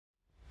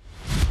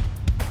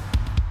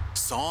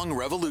Song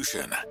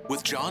Revolution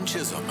with John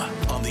Chisholm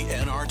on the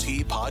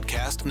NRT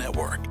Podcast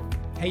Network.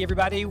 Hey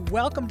everybody,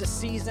 welcome to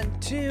Season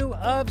 2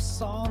 of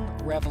Song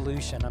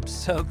Revolution. I'm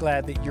so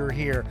glad that you're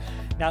here.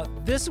 Now,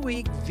 this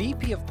week,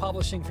 VP of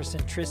Publishing for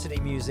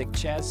Centricity Music,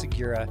 Chad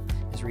Segura,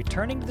 is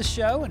returning to the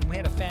show, and we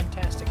had a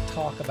fantastic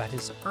talk about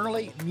his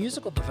early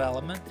musical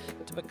development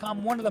to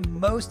become one of the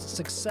most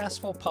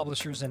successful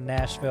publishers in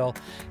Nashville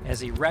as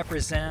he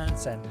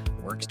represents and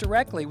works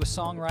directly with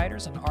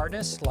songwriters and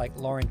artists like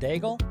Lauren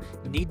Daigle,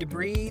 Need to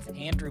Breathe,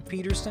 Andrew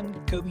Peterson,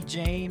 Coby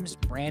James,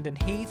 Brandon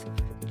Heath,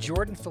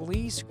 Jordan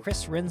Felice,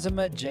 Chris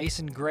Renzema,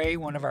 Jason Gray,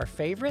 one of our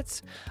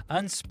favorites,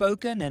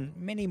 Unspoken, and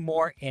many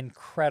more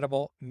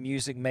incredible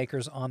music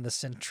makers on the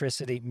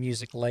Centricity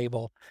music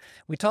label.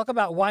 We talk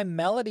about why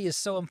melody is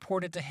so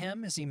important to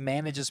him as he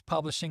manages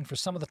publishing for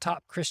some of the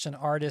top Christian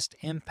artists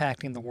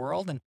impacting the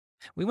world, and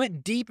we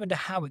went deep into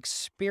how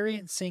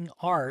experiencing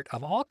art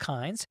of all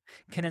kinds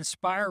can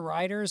inspire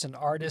writers and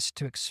artists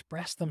to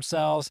express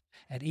themselves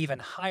at even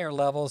higher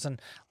levels and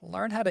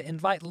learn how to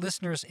invite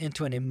listeners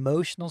into an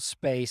emotional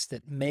space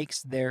that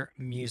makes their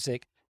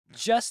music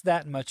just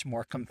that much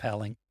more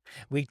compelling.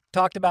 We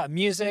talked about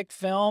music,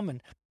 film,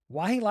 and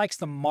why he likes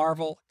the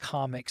Marvel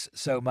comics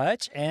so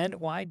much and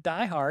why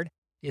Die Hard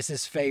is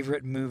his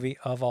favorite movie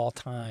of all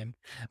time.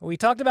 We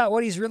talked about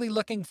what he's really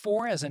looking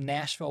for as a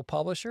Nashville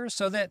publisher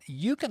so that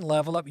you can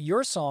level up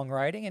your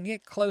songwriting and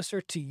get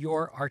closer to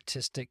your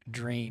artistic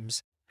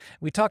dreams.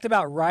 We talked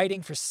about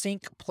writing for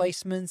sync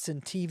placements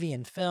in TV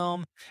and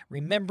film,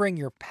 remembering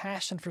your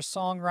passion for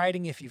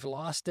songwriting if you've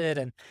lost it,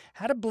 and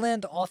how to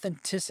blend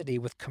authenticity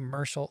with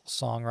commercial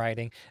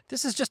songwriting.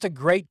 This is just a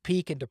great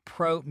peek into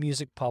pro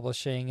music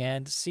publishing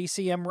and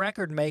CCM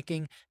record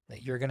making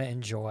that you're going to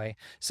enjoy.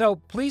 So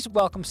please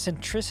welcome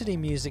Centricity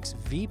Music's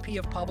VP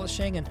of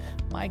Publishing and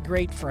my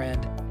great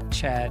friend,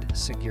 Chad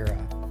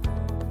Segura.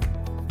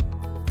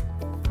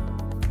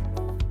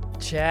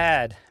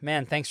 Chad,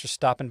 man, thanks for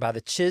stopping by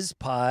the Chiz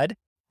Pod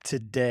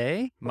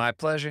today. My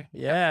pleasure.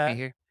 Yeah. Be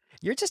here.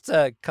 You're just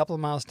a couple of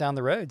miles down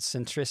the road.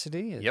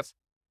 Centricity is Yep.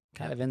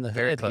 kind of in the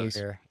Very hood close.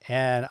 here.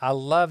 And I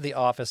love the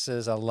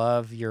offices. I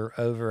love you're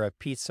over a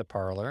pizza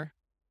parlor.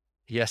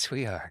 Yes,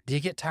 we are. Do you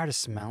get tired of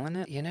smelling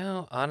it? You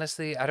know,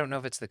 honestly, I don't know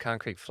if it's the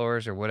concrete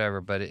floors or whatever,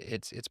 but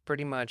it's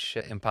pretty much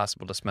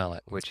impossible to smell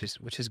it, which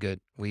is good.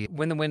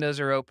 When the windows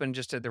are open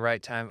just at the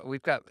right time,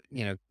 we've got,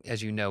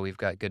 as you know, we've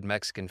got good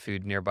Mexican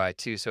food nearby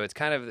too, so it's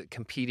kind of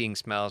competing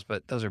smells,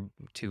 but those are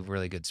two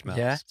really good smells.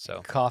 Yeah.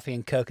 So Coffee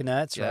and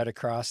coconuts Yeah. right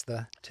across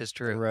the tis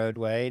true.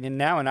 roadway. And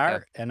now in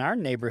our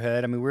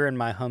neighborhood, I mean, we're in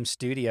my home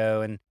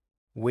studio, and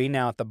we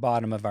now at the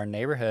bottom of our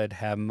neighborhood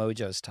have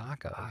Mojo's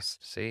Tacos.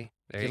 See,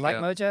 there Do you you like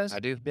go. Mojo's? I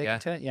do. Big Yeah.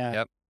 into it? Yeah.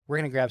 Yep. We're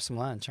going to grab some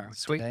lunch, aren't we?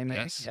 Sweet. Today,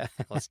 maybe? Yes. Yeah.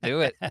 Let's do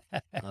it.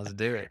 Let's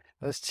do it.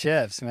 Those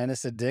chips, man,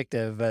 it's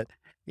addictive. But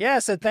yeah,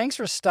 so thanks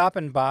for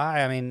stopping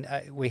by. I mean,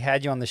 we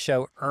had you on the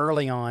show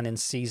early on in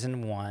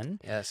season 1.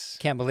 Yes.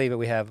 Can't believe it.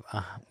 We have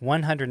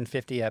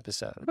 150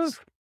 episodes,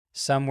 Oof.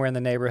 somewhere in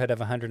the neighborhood of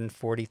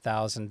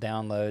 140,000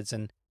 downloads.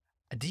 And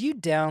do you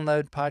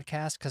download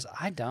podcasts? Because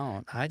I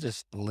don't. I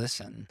just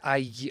listen.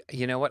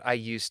 You know what? I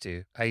used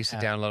to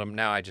download them.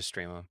 Now I just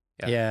stream them.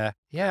 Yeah.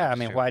 I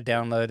mean, Sure. why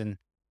download and,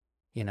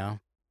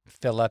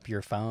 fill up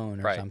your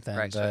phone or Right. something?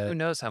 Right. So who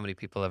knows how many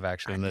people have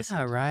actually listened?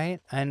 Yeah, right.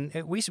 And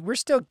we're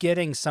still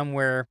getting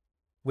somewhere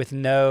with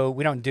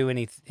we don't do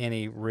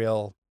any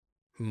real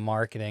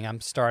marketing.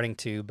 I'm starting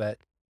to, but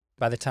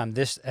by the time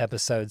this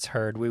episode's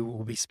heard, we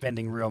will be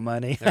spending real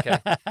money. Okay.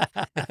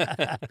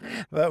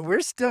 But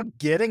we're still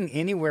getting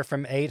anywhere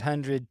from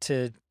 800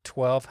 to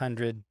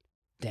 1,200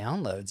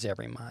 downloads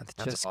every month.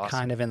 That's just awesome.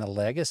 kind of in the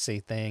legacy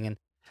thing. And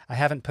I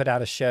haven't put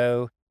out a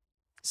show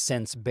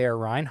since Bear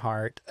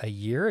Reinhardt a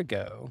year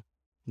ago.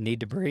 Need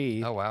to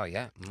Breathe. Oh, wow.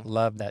 Yeah.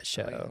 Love that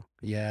show.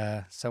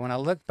 Yeah. So when I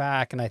look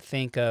back and I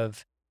think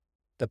of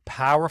the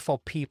powerful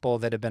people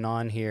that have been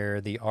on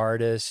here, the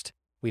artists,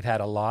 we've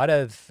had a lot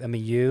of,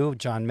 you,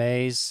 John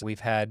Mays,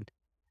 we've had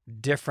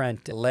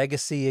different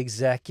legacy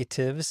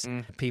executives,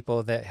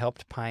 people that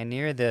helped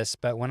pioneer this.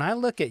 But when I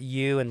look at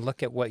you and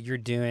look at what you're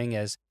doing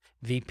as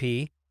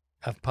VP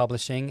of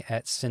Publishing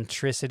at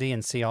Centricity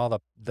and see all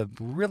the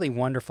really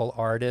wonderful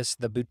artists,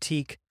 the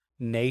boutique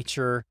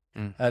nature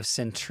of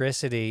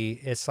Centricity,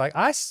 it's like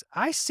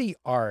I see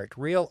art,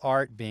 real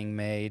art being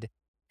made,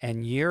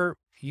 and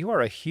you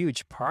are a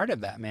huge part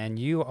of that, man.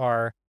 You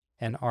are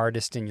an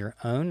artist in your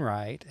own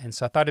right. And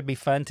so I thought it'd be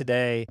fun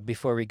today,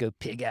 before we go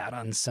pig out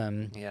on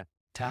some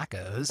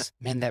tacos.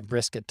 Man, that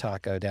brisket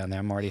taco down there,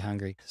 I'm already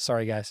hungry.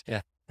 Sorry, guys.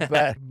 Yeah.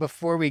 But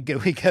before we go,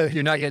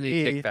 You're not getting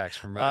any kickbacks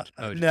from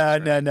Mojo.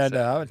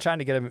 No. I'm trying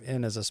to get him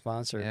in as a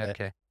sponsor. Yeah,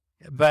 okay.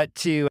 But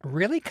to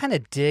really kind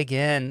of dig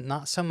in,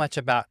 not so much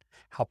about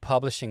how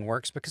publishing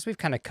works, because we've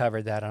kind of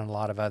covered that in a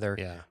lot of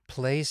other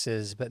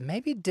places, but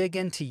maybe dig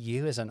into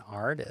you as an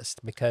artist,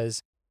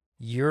 because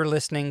you're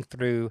listening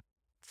through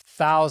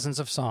thousands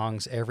of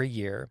songs every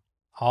year,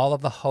 all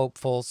of the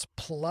hopefuls,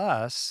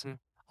 plus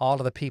all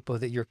of the people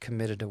that you're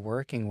committed to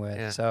working with.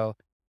 Yeah. So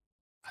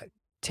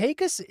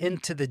take us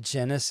into the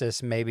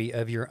genesis maybe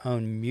of your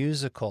own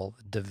musical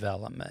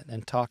development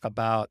and talk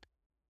about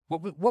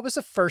what was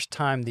the first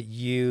time that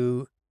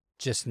you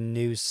just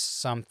knew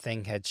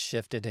something had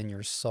shifted in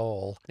your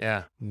soul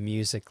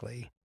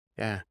musically?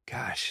 Yeah,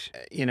 gosh.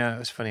 You know, it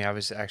was funny. I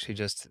was actually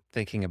just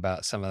thinking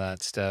about some of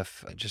that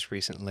stuff just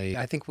recently.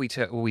 I think we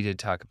did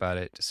talk about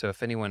it. So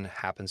if anyone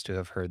happens to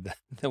have heard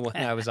the one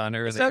I was on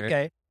earlier, It's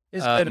okay.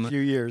 It's been a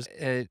few years.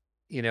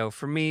 You know,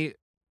 for me,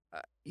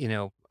 you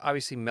know,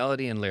 obviously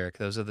melody and lyric,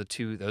 those are the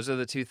two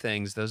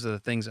things. Those are the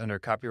things under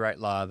copyright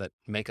law that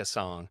make a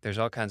song. There's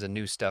all kinds of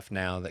new stuff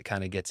now that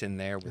kind of gets in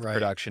there with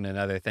production and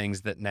other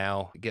things that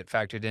now get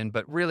factored in.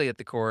 But really at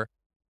the core,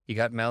 you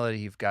got melody,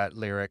 you've got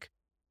lyric.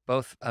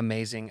 Both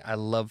amazing. I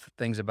love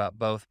things about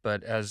both,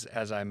 but as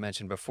I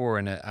mentioned before,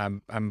 and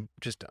I'm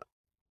just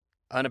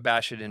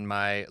unabashed in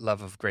my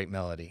love of great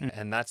melody,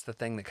 and that's the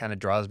thing that kind of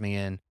draws me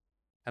in.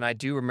 And I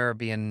do remember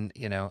being,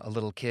 you know, a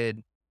little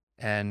kid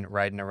and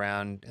riding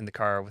around in the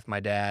car with my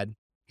dad,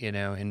 you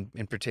know,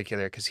 in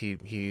particular, because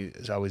he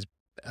has always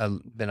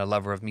been a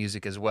lover of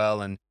music as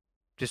well, and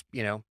just,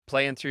 you know,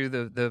 playing through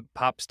the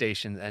pop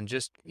station, and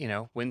just, you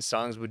know, when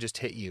songs would just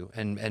hit you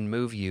and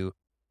move you.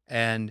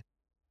 And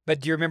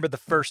But do you remember the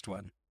first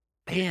one?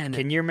 man,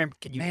 Can you remember?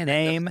 Can you man,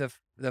 name the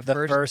the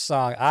first? first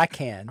song? I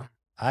can.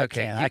 I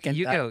Okay, can. I can.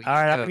 you go. All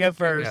right, I'm gonna go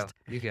first.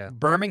 You go.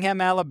 Birmingham,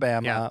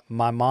 Alabama. Yeah.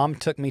 My mom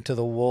took me to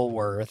the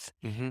Woolworth,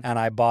 Mm-hmm. and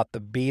I bought the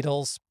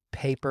Beatles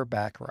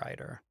Paperback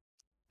Writer.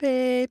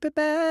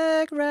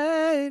 Paperback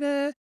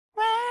Writer.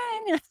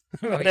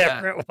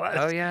 Whatever it was.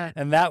 Oh yeah.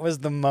 And that was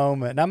the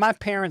moment. Now, my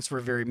parents were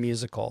very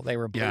musical. They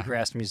were Yeah.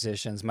 bluegrass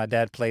musicians. My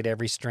dad played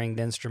every stringed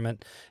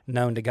instrument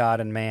known to God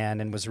and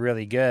man and was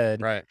really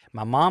good. Right.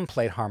 My mom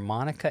played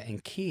harmonica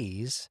and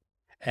keys,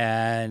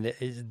 and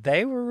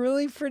they were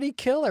really pretty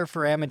killer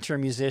for amateur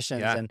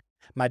musicians. Yeah. And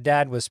my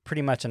dad was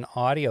pretty much an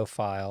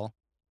audiophile,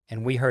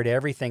 and we heard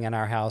everything in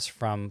our house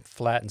from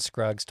Flatt and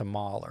Scruggs to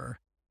Mahler.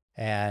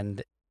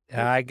 And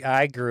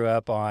I grew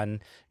up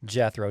on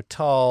Jethro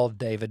Tull,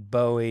 David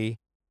Bowie,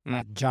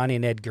 Johnny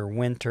and Edgar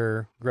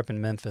Winter, grew up in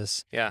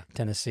Memphis,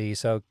 Tennessee.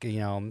 So, you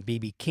know,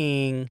 B.B.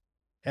 King.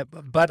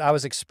 But I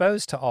was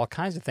exposed to all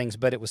kinds of things,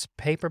 but it was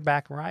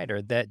Paperback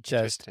Writer that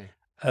just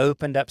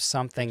opened up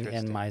something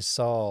in my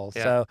soul.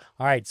 Yeah. So,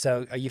 all right.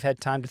 So you've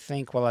had time to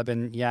think while I've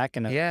been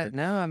yakking. Yeah.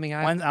 No, I mean,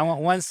 I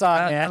want one song,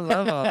 I man.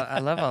 I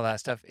love all that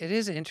stuff. It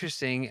is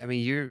interesting. I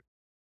mean,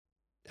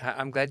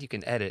 I'm glad you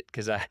can edit,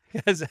 because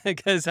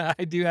I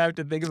do have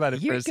to think about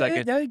it for a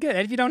second. You're good.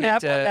 And if you don't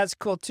have one, that's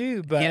cool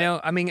too. But you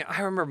know, I mean, I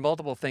remember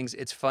multiple things.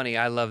 It's funny.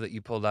 I love that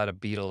you pulled out a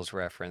Beatles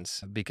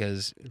reference,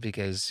 because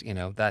you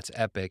know, that's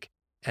epic,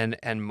 and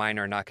mine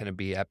are not going to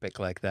be epic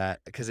like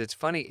that. Because it's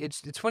funny.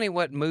 It's funny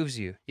what moves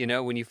you. You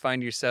know, when you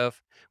find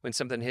yourself, when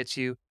something hits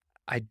you.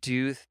 I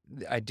do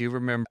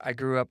remember. I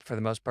grew up for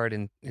the most part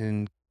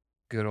in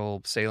good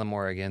old Salem,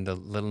 Oregon, the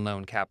little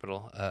known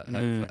capital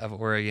of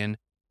Oregon.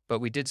 But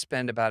we did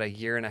spend about a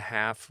year and a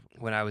half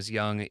when I was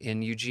young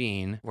in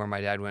Eugene, where my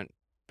dad went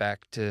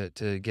back to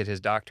get his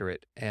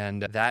doctorate.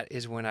 And that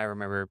is when I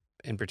remember,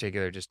 in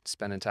particular, just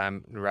spending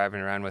time driving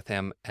around with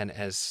him. And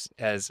as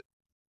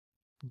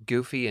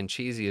goofy and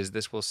cheesy as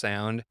this will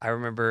sound, I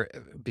remember,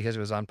 because it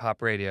was on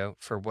pop radio,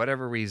 for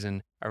whatever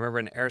reason, I remember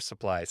an Air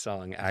Supply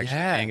song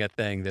actually being a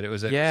thing, that it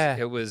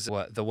was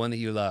what, The One That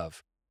You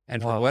Love.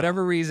 And for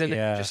whatever reason,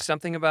 just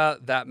something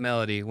about that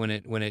melody when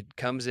it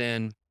comes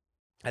in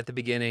at the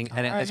beginning.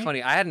 And it's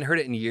funny, I hadn't heard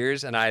it in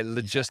years, and I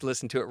just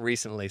listened to it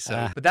recently.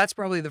 So, but that's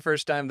probably the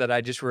first time that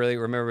I just really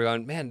remember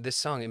going, man, this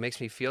song, it makes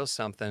me feel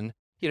something.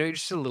 You know, you're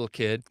just a little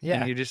kid,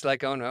 and you're just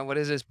like, oh no, what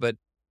is this? But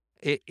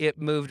it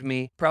moved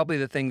me. Probably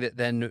the thing that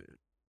then,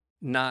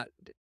 not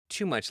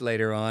too much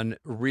later on,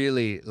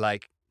 really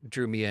like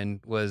drew me in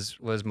was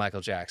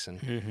Michael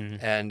Jackson,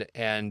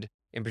 and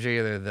in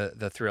particular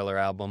the Thriller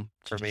album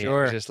for me. It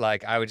was just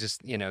like, I would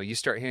just, you know, you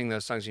start hearing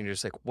those songs and you're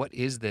just like, what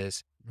is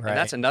this? Right. And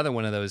that's another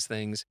one of those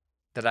things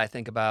that I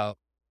think about.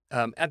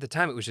 At the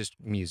time, it was just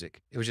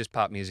music. It was just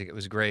pop music. It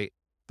was great.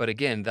 But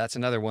again, that's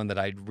another one that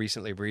I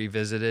recently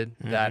revisited,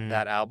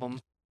 that album.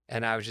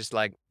 And I was just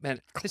like,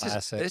 man,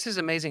 this is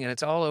amazing. And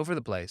it's all over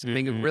the place. I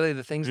mean, really,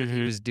 the things that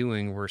he was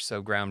doing were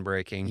so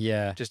groundbreaking.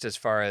 Yeah. Just as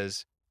far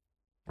as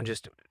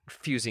just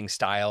fusing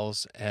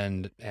styles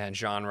and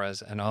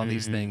genres and all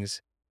these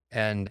things.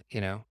 And,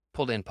 you know,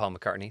 pulled in Paul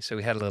McCartney. So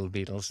we had a little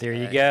Beatles. There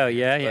you go.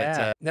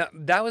 Yeah. No,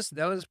 that was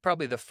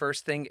probably the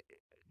first thing.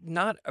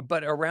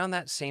 But around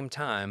that same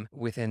time,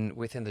 within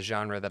the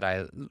genre that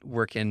I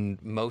work in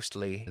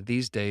mostly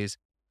these days,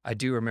 I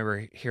do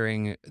remember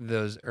hearing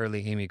those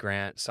early Amy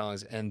Grant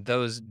songs, and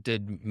those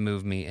did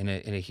move me in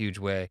a huge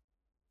way.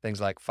 Things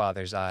like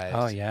Father's Eyes.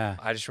 Oh yeah.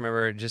 I just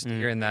remember just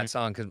hearing that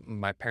song because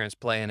my parents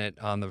playing it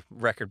on the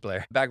record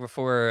player back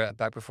before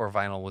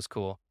vinyl was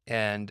cool.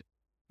 And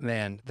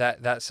man,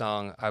 that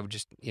song, I would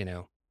just, you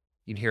know,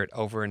 you'd hear it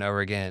over and over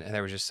again, and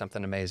there was just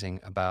something amazing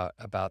about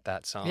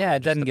that song. Yeah,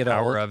 it doesn't get the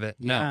power old. of it.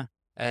 No,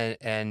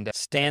 and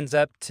stands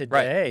up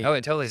today. Right. Oh,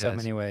 it totally does. So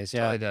many ways.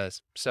 Yeah, totally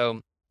does.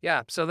 So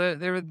yeah, so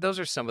there those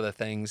are some of the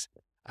things.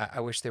 I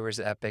wish they were as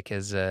epic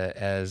as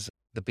the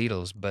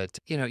Beatles, but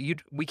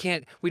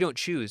we don't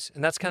choose,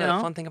 and that's kind of the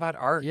No. fun thing about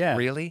art, Yeah.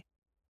 really.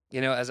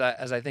 As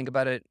I think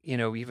about it,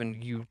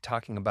 even you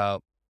talking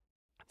about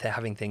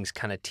having things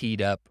kind of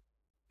teed up,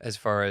 as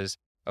far as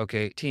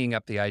teeing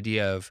up the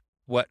idea of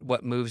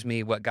what moves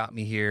me, what got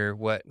me here,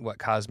 what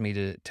caused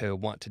me to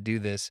want to do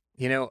this.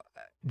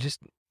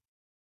 Just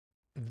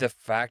the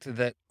fact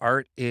that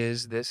art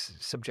is this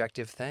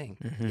subjective thing.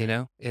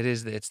 Mhm.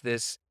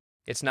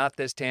 It's not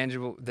this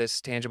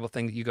tangible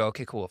thing that you go,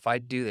 okay, cool. If I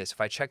do this,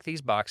 if I check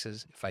these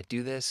boxes, if I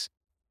do this,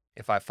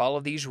 if I follow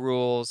these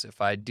rules,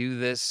 if I do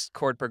this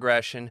chord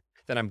progression,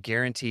 then I'm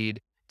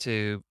guaranteed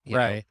to,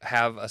 Right.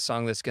 have a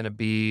song that's going to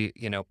be,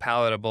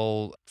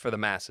 palatable for the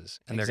masses,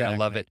 and they're going to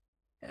love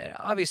Exactly. it.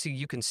 Obviously,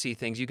 you can see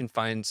things, you can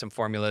find some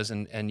formulas,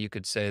 and you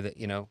could say that,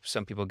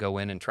 some people go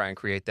in and try and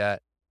create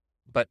that.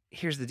 But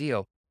here's the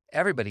deal.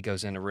 Everybody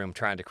goes in a room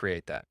trying to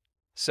create that.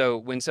 So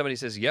when somebody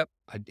says, yep,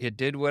 it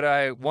did what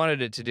I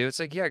wanted it to do, it's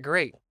like, yeah,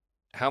 great.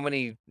 How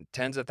many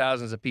tens of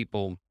thousands of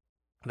people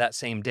that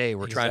same day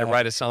were trying to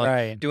write a song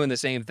Right. doing the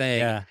same thing,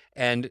 Yeah.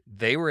 and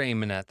they were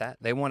aiming at that.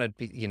 They wanted,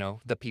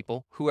 the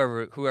people,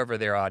 whoever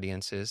their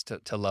audience is,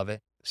 to love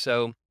it.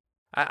 So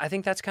I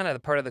think that's kind of the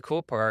part of the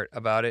cool part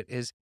about it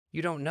is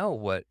you don't know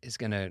what's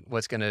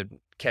gonna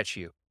catch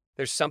you.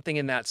 There's something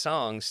in that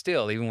song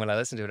still, even when I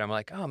listen to it, I'm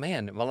like, oh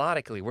man,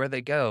 melodically, where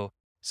they go,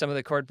 some of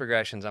the chord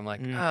progressions, I'm like,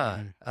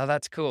 Mhm. oh,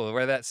 that's cool,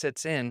 where that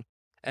sits in.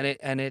 And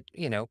it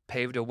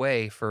paved a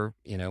way for,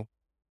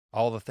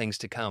 all the things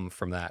to come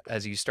from that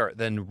as you start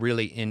then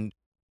really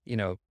you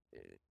know,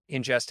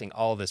 ingesting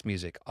all this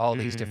music, all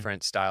these Mhm.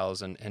 different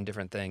styles and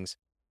different things.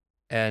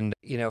 And,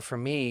 for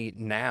me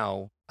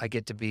now, I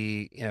get to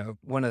be,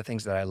 one of the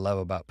things that I love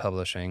about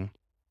publishing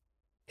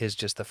is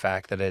just the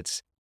fact that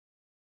it's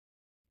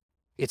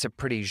a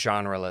pretty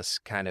genreless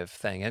kind of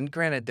thing. And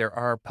granted, there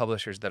are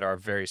publishers that are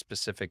very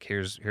specific.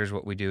 Here's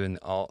what we do and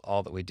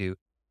all that we do.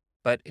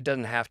 But it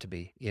doesn't have to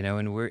be,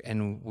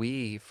 and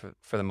we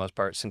for the most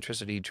part,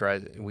 Centricity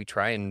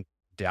try and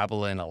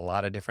dabble in a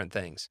lot of different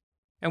things.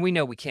 And we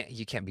know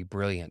you can't be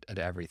brilliant at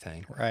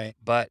everything. Right.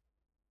 But,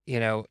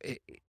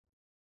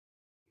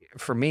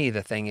 for me,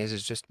 the thing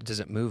is just, does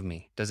it move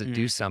me? Does it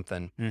do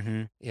something?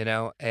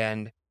 Mm-hmm.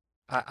 And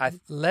I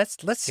Let's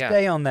yeah,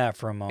 stay on that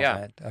for a yeah,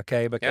 moment,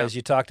 okay? yeah, Because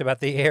you talked about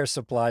the Air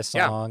Supply yeah,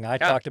 song. I yeah,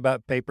 talked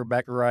about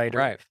Paperback Writer,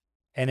 right,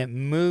 and it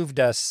moved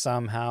us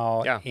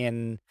somehow yeah,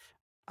 in,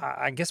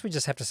 I guess we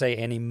just have to say,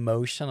 an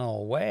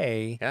emotional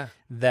way yeah,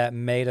 that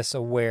made us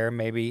aware,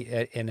 maybe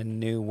in a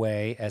new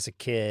way as a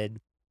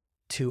kid,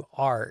 to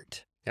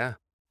art. yeah,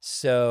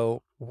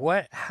 So,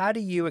 how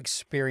do you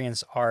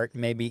experience art,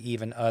 maybe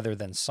even other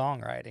than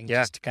songwriting?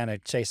 yeah, Just to kind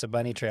of chase a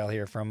bunny trail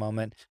here for a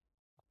moment.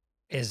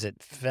 Is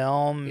it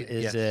film?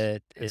 Is yes.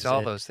 it It's is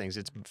all it those things.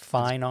 It's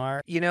fine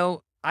art?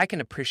 I can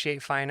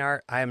appreciate fine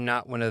art. I am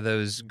not one of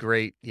those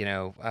great,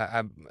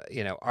 I'm,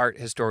 art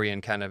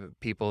historian kind of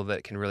people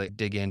that can really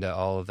dig into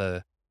all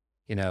the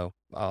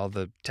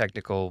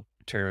technical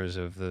terms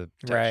of the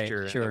Right, texture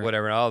and the sure.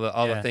 whatever, and all the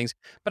Yeah. things.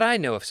 But I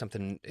know if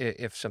something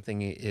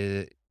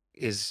is,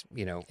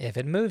 If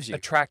it moves you.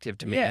 attractive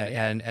to me Yeah,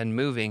 yeah. and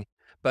moving.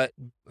 But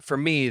for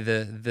me,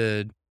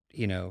 the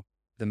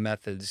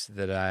methods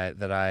that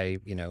I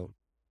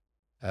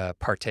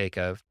partake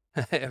of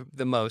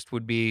the most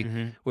would be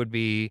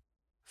Mhm.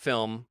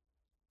 film,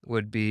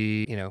 would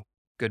be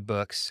good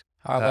books,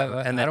 Oh, but and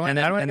I then don't want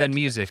I don't want and to then go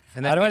music,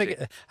 and I then don't want to music.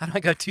 get I don't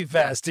want to go too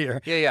fast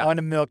here. Yeah, yeah, I want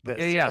to milk yeah,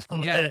 this.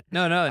 yeah.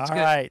 No, it's All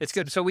good. right. It's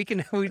good. So we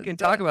can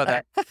talk about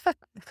that.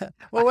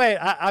 Well, wait,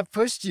 I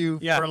pushed you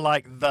Yeah. for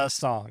like the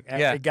song, and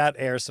Yeah. it got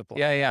Air Supply.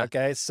 Yeah, yeah.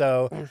 Okay,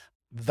 so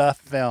the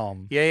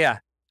film. Yeah, yeah.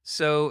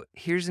 So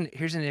here's an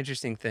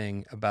interesting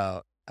thing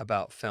about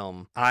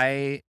film.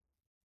 I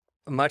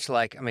much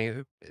like, I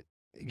mean,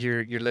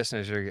 your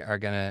listeners are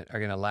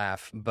gonna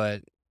laugh,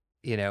 but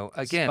again,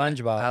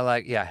 SpongeBob. I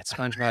like, yeah, it's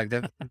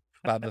SpongeBob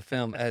Bob the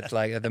film. It's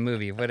like the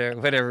movie,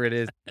 whatever it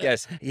is.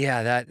 Yes,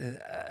 yeah,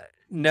 that.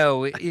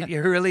 No, it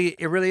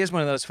really is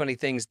one of those funny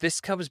things. This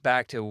comes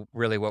back to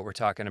really what we're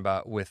talking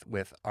about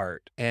with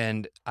art,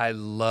 and I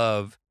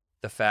love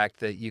the fact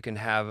that you can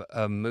have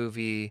a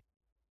movie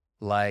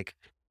like,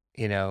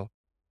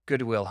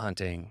 Good Will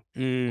Hunting,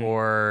 Mm.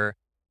 or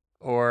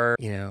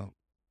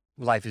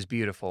Life is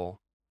Beautiful,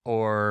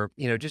 or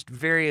just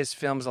various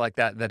films like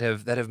that that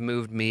have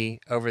moved me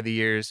over the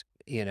years.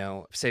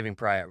 Saving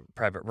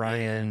Private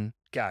Ryan.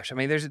 Gosh, I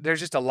mean, there's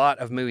just a lot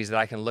of movies that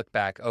I can look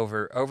back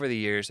over the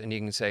years, and you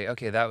can say,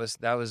 okay, that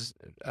was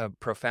a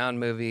profound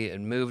movie. It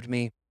moved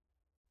me.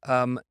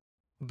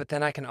 But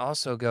then I can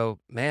also go,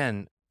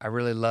 man, I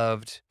really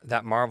loved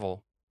that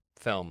Marvel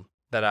film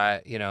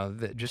that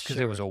just because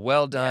it was Sure. a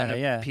well done Yeah,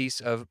 yeah. piece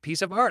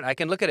of art. I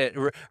can look at it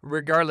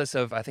regardless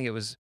of, I think it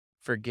was,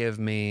 forgive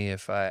me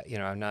if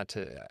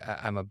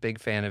I'm a big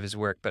fan of his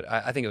work, but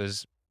I think it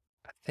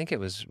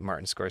was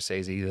Martin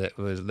Scorsese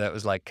that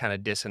was like kind of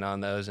dissing on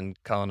those and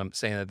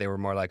saying that they were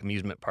more like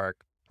amusement park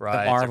The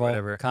rides or Marvel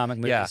whatever. comic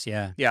Yeah. movies,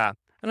 yeah. Yeah.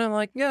 And I'm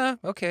like, yeah,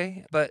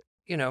 okay. But,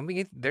 I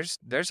mean, there's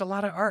a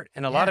lot of art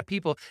and a lot of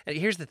people. And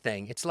here's the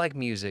thing. It's like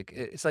music.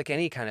 It's like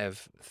any kind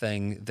of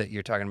thing that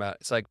you're talking about.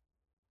 It's like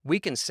we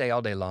can say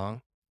all day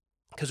long,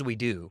 because we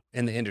do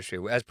in the industry.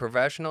 As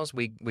professionals,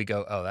 we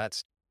go, oh,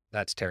 that's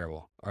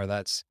terrible, or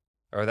that's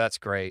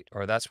great,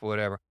 or that's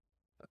whatever.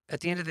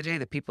 At the end of the day,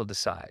 the people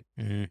decide.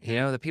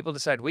 The people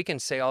decide. We can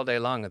say all day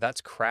long that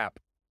that's crap,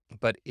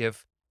 but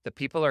if the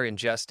people are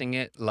ingesting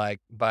it, like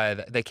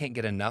they can't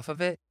get enough of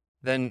it,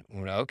 then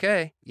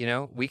okay,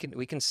 we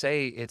can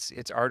say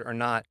it's art or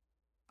not.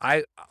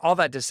 All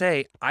that to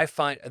say, I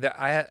find that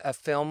a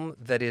film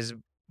that is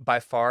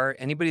by far,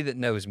 anybody that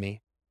knows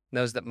me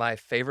knows that my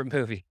favorite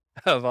movie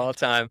of all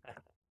time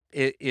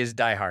is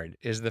Die Hard.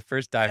 Is the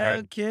first Die Hard.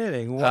 No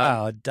kidding.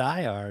 Wow,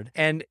 Die Hard.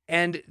 And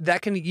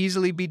that can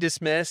easily be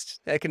dismissed.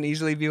 That can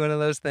easily be one of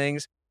those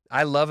things.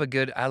 I love a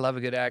good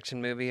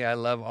action movie. I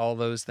love all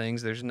those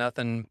things. There's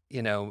nothing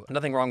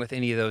wrong with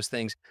any of those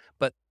things.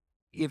 But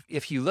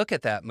if you look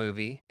at that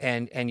movie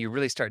and you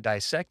really start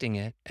dissecting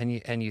it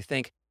and you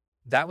think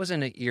that was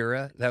in an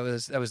era that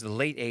was the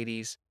late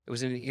 80s. It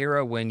was in an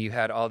era when you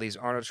had all these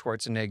Arnold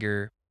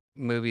Schwarzenegger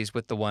movies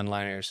with the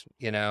one-liners,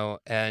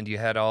 and you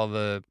had all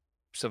the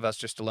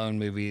Sylvester Stallone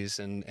movies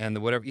and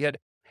the whatever. You had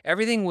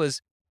everything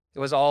it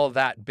was all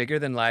that bigger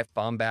than life,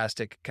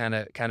 bombastic kind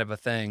of a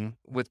thing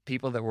with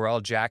people that were all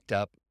jacked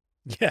up.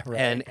 Yeah,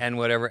 right. And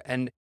whatever.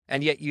 And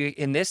yet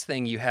in this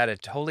thing you had a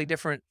totally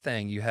different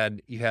thing. You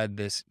had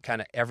this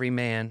kind of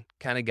everyman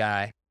kind of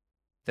guy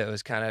that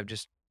was kind of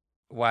just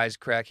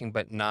wisecracking,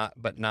 but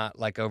not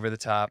like over the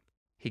top.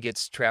 He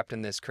gets trapped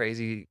in this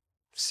crazy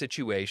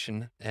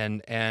situation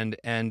and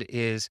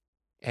is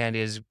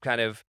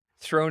kind of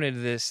thrown into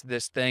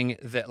this thing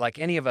that like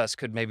any of us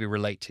could maybe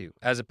relate to,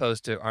 as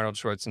opposed to Arnold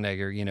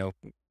Schwarzenegger,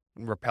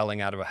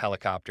 rappelling out of a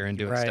helicopter and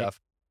doing stuff.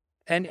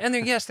 And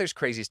there, yes, there's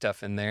crazy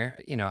stuff in there,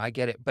 I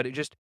get it, but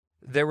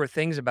there were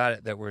things about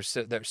it that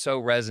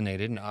so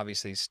resonated, and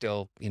obviously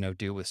still,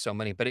 do with so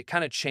many, but it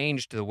kind of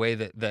changed the way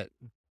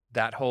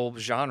that whole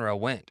genre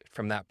went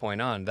from that point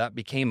on. That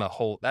became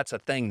that's a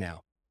thing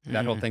now.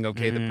 That whole thing,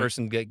 okay, the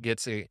person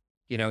gets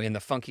in the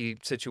funky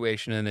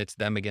situation and it's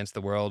them against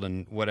the world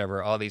and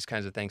whatever, all these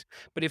kinds of things.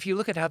 But if you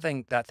look at how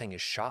that thing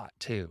is shot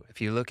too, if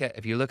you look at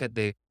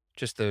the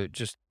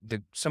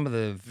some of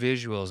the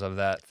visuals of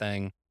that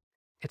thing,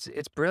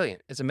 it's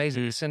brilliant. It's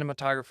amazing. The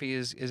cinematography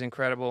is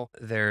incredible.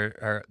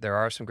 There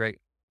are some great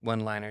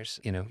one-liners.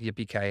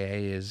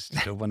 Yippee-ki-yay is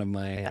still one of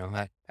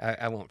my.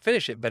 I won't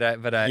finish it, but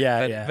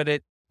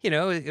it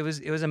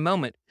it was a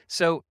moment.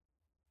 So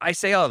I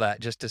say all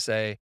that just to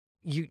say,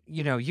 we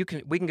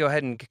can go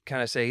ahead and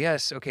kind of say,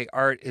 yes, okay,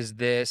 art is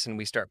this, and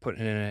we start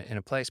putting it in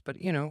a place, but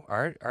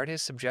art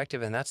is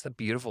subjective, and that's the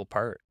beautiful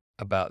part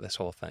about this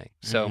whole thing.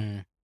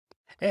 So,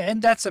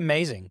 and that's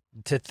amazing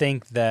to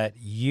think that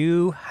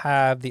you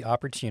have the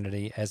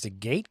opportunity as a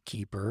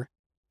gatekeeper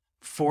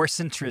for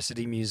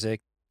Centricity Music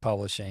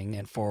Publishing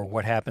and for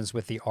what happens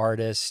with the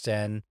artist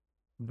and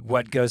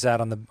what goes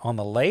out on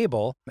the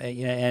label,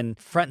 and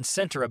front and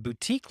center, a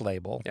boutique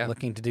label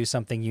looking to do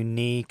something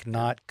unique,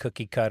 not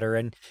cookie cutter.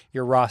 And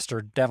your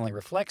roster definitely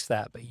reflects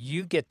that, but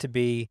you get to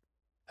be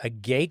a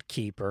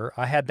gatekeeper.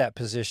 I had that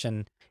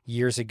position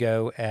years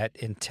ago at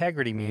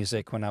Integrity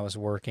Music when I was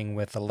working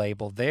with a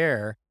label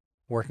there,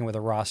 working with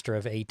a roster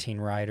of 18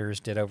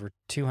 writers, did over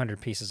 200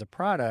 pieces of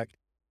product.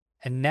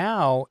 And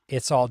now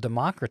it's all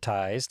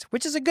democratized,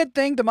 which is a good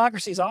thing.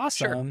 Democracy is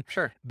awesome.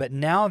 Sure. But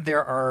now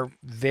there are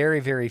very,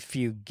 very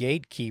few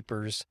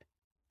gatekeepers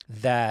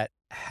that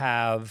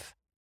have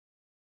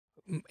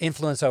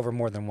influence over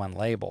more than one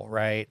label,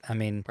 right? I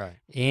mean,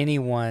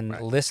 anyone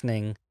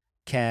listening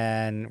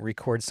can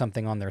record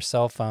something on their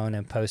cell phone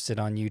and post it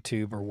on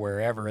YouTube or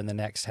wherever in the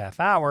next half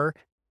hour,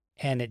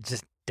 and it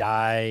just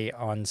die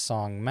on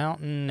Song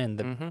Mountain and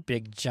the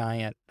big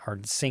giant, or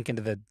sink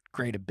into the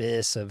great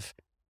abyss of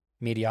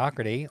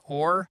mediocrity,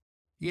 or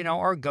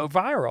or go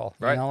viral,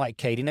 like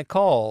Katie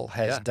Nicole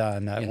has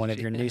done, one of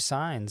your new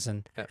signs.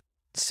 And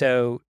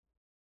so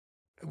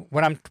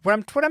what I'm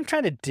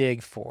trying to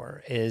dig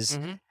for is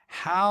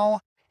how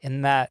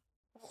in that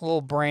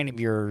little brain of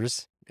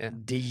yours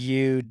do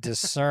you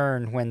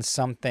discern when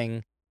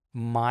something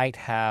might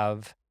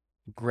have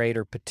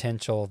greater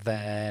potential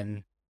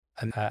than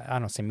I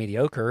don't say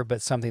mediocre,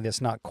 but something that's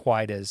not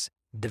quite as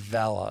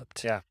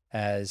developed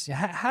as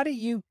how do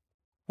you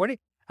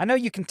I know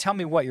you can tell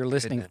me what you're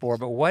listening for,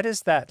 but what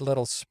is that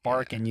little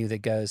spark in you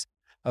that goes,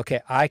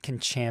 okay, I can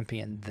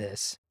champion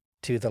this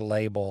to the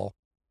label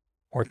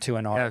or to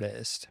an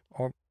artist?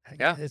 Or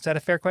is that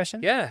a fair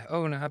question? Yeah.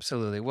 Oh, no,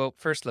 absolutely. Well,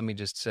 first, let me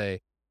just say,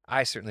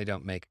 I certainly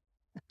don't make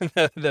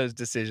those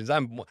decisions.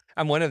 I'm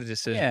one of the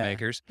decision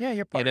makers. Yeah,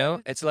 you're part of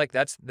it. It's like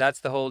that's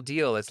the whole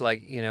deal. It's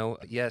like,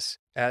 yes,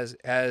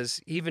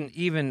 as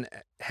even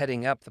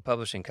heading up the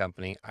publishing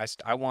company,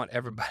 I want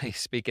everybody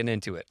speaking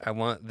into it. I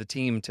want the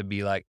team to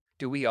be like,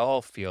 do we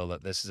all feel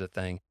that this is a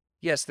thing?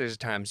 Yes, there's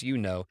times,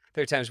 there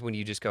are times when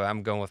you just go,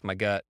 I'm going with my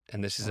gut,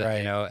 and this is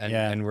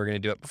and we're going to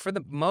do it. But for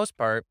the most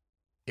part,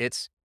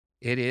 it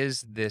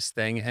is this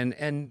thing,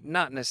 and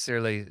not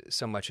necessarily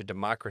so much a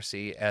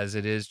democracy as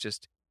it is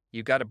just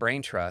you've got a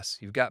brain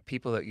trust. You've got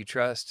people that you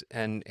trust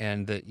and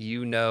that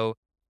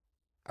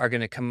are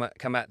going to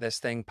come at this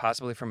thing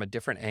possibly from a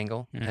different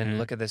angle and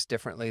look at this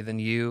differently than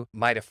you,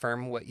 might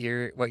affirm what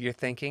you're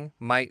thinking,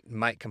 might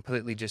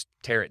completely just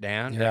tear it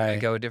down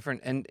and go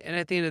different. And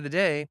at the end of the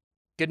day,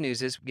 good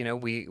news is,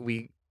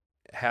 we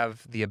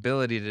have the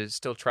ability to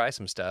still try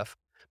some stuff.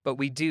 But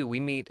we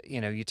meet,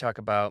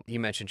 you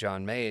mentioned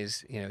John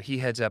Mays, he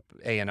heads up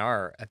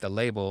A&R at the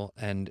label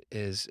and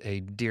is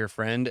a dear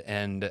friend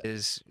and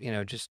is,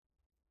 just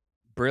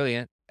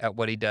brilliant at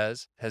what he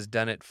does, has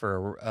done it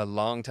for a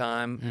long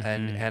time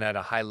and at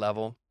a high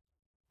level.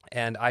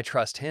 And I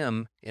trust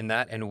him in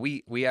that. And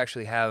we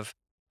actually have,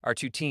 our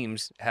two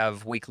teams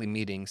have weekly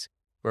meetings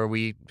where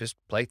we just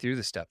play through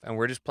the stuff, and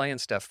we're just playing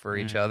stuff for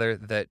each other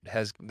that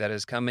has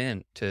come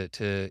in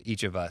to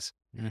each of us.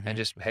 And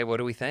just, hey, what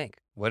do we think?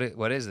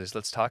 What is this?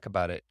 Let's talk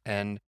about it.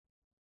 And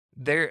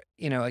there,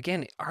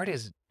 again, art.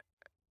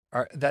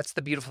 That's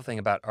the beautiful thing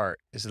about art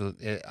is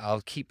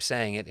I'll keep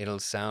saying it.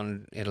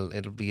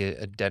 It'll be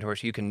a dead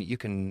horse. You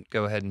can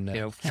go ahead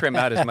and trim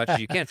out as much as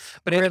you can,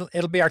 but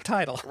it'll be our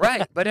title.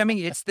 Right. But I mean,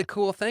 it's the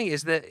cool thing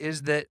is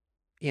that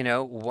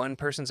one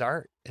person's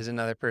art is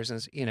another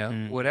person's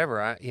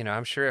whatever.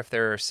 I'm sure if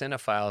there are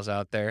cinephiles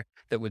out there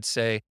that would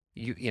say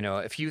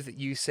if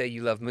you say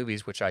you love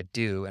movies, which I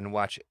do, and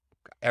watch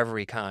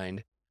every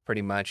kind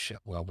pretty much,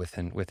 well,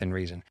 within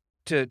reason.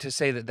 To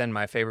say that then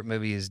my favorite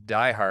movie is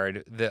Die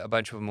Hard, a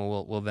bunch of them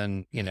will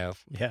then go,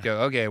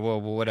 okay, well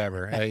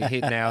whatever.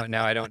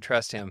 Now I don't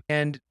trust him,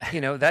 and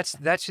that's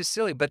just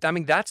silly. But I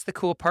mean, that's the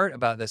cool part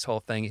about this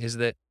whole thing is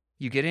that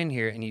you get in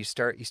here and you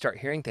start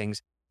hearing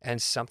things,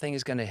 and something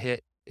is going to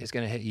hit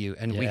you,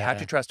 and we have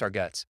to trust our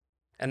guts.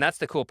 And that's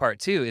the cool part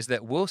too, is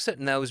that we'll sit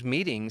in those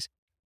meetings,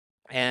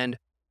 and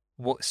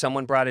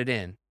someone brought it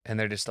in, and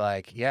they're just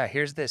like, yeah,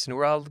 here's this, and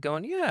we're all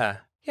going, yeah.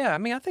 I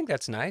mean, I think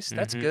that's nice.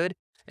 That's good.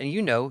 And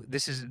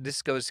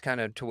this goes kind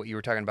of to what you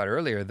were talking about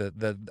earlier,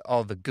 the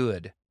all the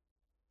good,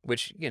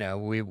 which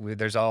we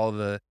there's all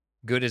the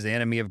good is the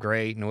enemy of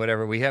great and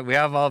whatever. We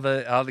have all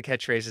the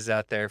catchphrases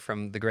out there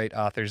from the great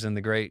authors and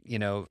the great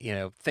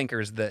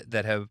thinkers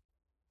that have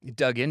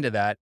dug into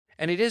that.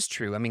 And it is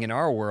true. I mean, in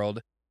our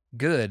world,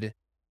 good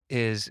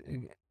is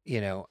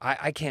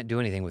I can't do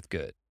anything with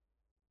good,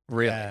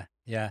 really.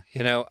 Yeah.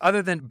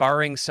 Other than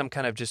barring some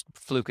kind of just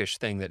flukish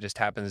thing that just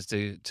happens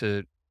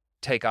to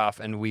take off,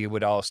 and we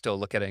would all still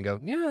look at it and go,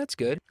 yeah, that's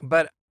good.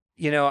 But,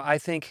 I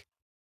think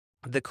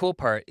the cool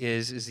part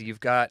is you've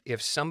got,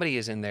 if somebody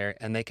is in there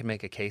and they can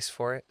make a case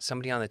for it,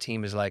 somebody on the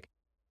team is like,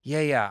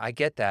 yeah, I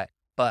get that.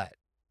 But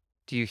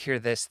do you hear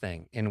this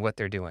thing in what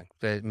they're doing?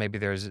 Maybe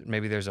there's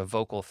a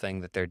vocal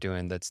thing that they're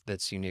doing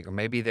that's unique. Or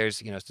maybe there's,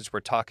 since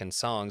we're talking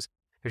songs,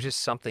 there's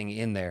just something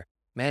in there.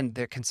 Man,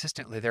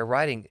 they're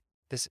writing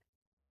this,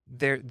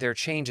 their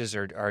changes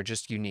are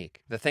just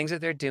unique. The things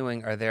that they're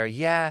doing are there.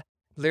 Yeah.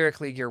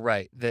 Lyrically, you're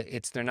right.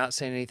 They're not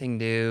saying anything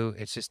new.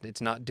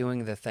 It's not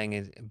doing the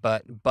thing.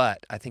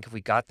 But I think if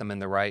we got them in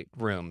the right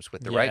rooms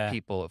with the right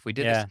people, if we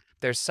did this,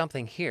 there's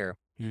something here.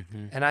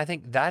 And I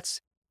think that's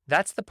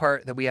the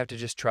part that we have to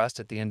just trust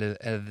at the end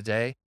of the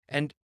day.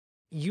 And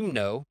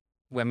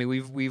I mean,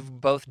 we've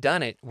both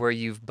done it where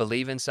you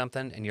believe in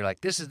something and you're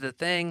like, this is the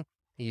thing.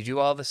 And you do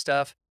all the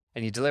stuff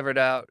and you deliver it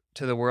out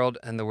to the world,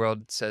 and the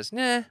world says,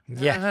 nah,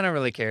 I don't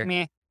really care.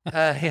 Meh.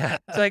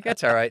 It's like,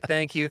 that's all right,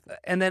 thank you.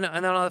 And then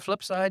on the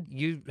flip side,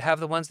 you have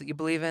the ones that you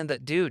believe in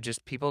that do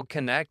just people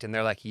connect, and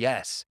they're like,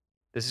 yes,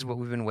 this is what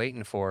we've been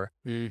waiting for.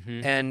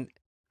 And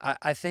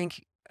I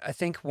think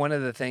one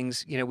of the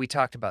things, we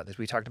talked about this.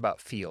 We talked about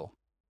feel.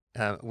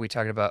 We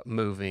talked about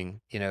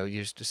moving.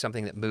 Just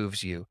something that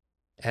moves you.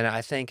 And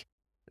I think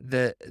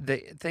the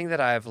thing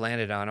that I've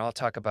landed on, I'll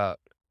talk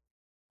about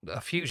a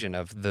fusion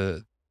of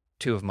the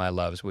two of my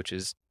loves, which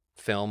is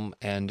film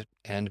and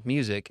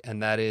music,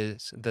 and that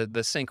is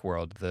the sync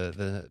world,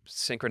 the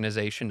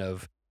synchronization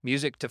of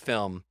music to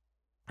film.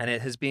 And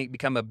it has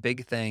become a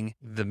big thing,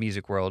 the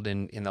music world,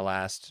 in the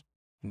last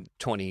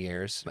 20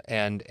 years,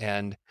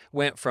 and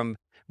went from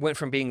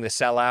being the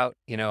sellout,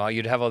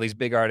 you'd have all these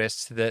big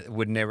artists that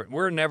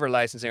were never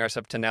licensing our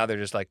stuff, to now they're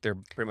just like, they're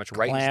pretty much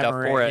writing stuff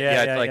for it.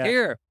 It's like,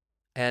 here.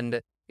 And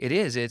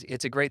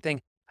it's a great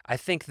thing. I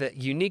think the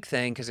unique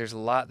thing, because there's a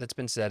lot that's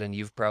been said, and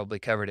you've probably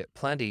covered it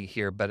plenty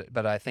here,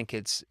 but I think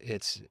it's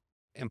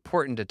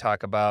important to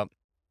talk about,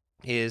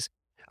 is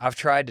I've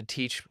tried to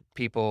teach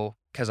people,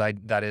 because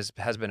that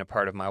has been a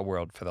part of my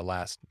world for the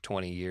last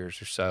 20 years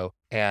or so,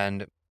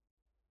 and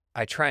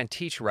I try and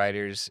teach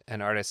writers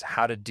and artists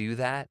how to do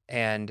that.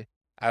 And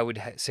I would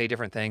say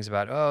different things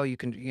about, you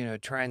can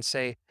try and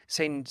say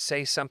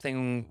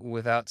something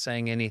without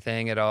saying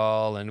anything at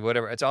all, and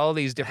whatever. It's all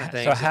these different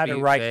things. So how to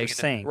write for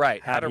sync.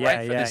 Right. How to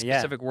write for this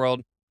specific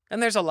world.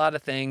 And there's a lot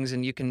of things,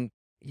 and you can,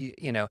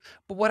 but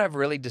what I've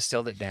really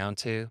distilled it down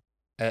to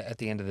at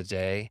the end of the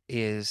day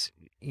is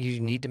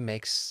you need to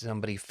make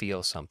somebody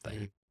feel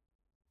something.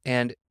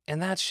 And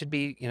that should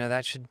be,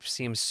 that should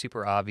seem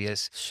super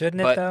obvious.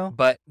 Shouldn't it though?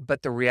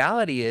 But the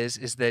reality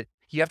is that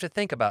you have to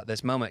think about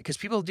this moment, because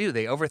people do,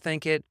 they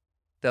overthink it.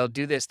 they'll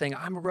do this thing.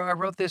 I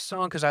wrote this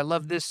song because I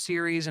love this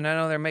series and I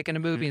know they're making a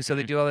movie. And so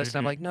they do all this. And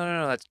I'm like,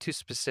 no, that's too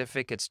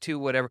specific. It's too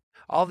whatever,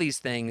 all these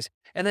things.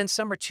 And then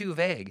some are too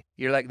vague.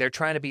 You're like, they're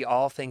trying to be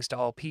all things to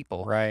all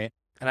people. Right.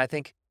 And I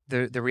think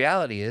the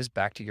reality is,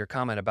 back to your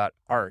comment about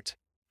art,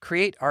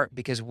 create art,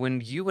 because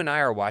when you and I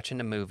are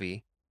watching a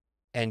movie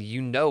and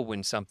you know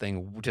when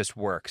something just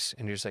works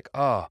and you're just like,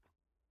 oh,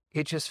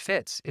 it just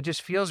fits. It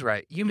just feels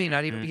right. You may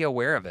not even be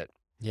aware of it.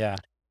 Yeah.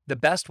 The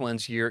best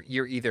ones you're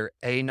either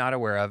A, not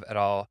aware of at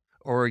all,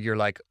 or you're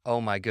like, oh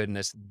my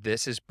goodness,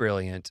 this is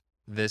brilliant.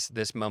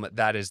 This moment,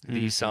 that is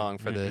the song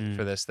for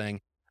this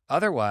thing.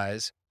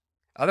 Otherwise,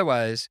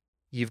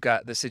 you've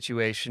got the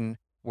situation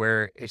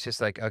where it's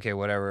just like, okay,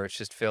 whatever, it's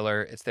just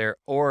filler, it's there.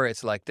 Or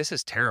it's like, this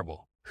is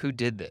terrible. Who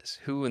did this?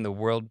 Who in the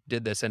world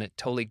did this? And it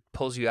totally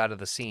pulls you out of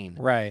the scene.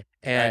 Right.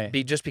 And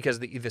just because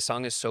the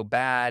song is so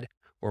bad,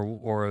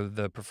 or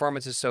the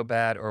performance is so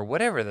bad, or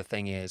whatever the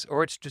thing is,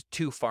 or it's just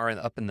too far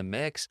up in the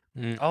mix,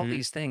 all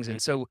these things.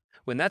 And so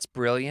when that's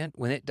brilliant,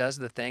 when it does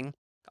the thing,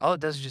 all it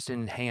does is just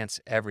enhance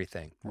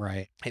everything.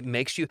 Right. It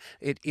makes you,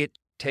 it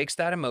takes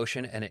that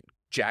emotion and it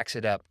jacks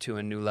it up to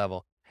a new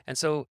level. And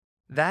so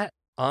that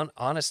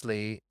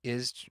honestly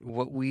is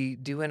what we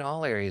do in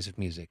all areas of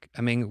music.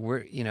 I mean,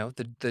 we're,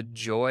 the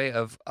joy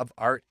of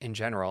art in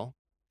general,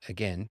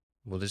 again,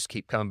 we'll just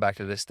keep coming back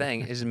to this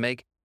thing, is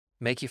make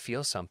you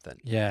feel something.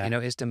 Yeah.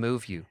 Is to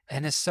move you.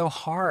 And it's so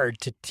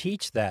hard to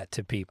teach that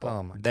to people.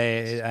 Oh my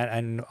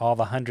and all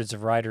the hundreds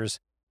of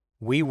writers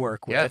we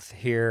work with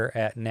here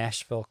at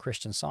Nashville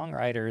Christian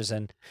Songwriters,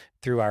 and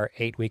through our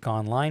 8-week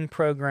online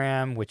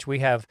program, which we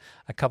have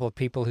a couple of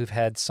people who've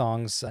had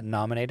songs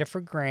nominated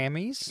for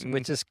Grammys,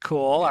 which is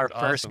cool. Our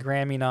first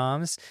Grammy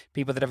noms,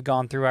 people that have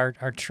gone through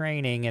our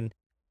training, and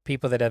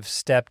people that have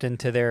stepped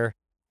into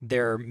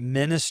their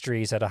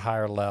ministries at a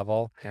higher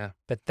level. Yeah.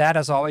 But that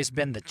has always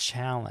been the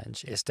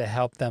challenge, is to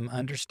help them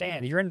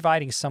understand. You're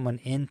inviting someone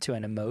into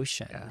an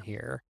emotion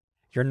here.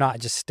 You're not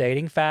just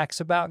stating facts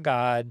about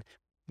God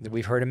that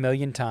we've heard a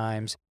million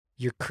times.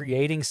 You're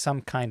creating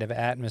some kind of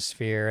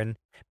atmosphere. And,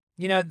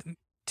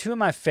 two of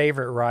my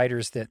favorite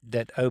writers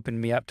that opened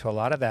me up to a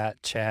lot of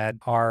that, Chad,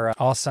 are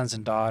All Sons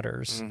and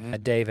Daughters,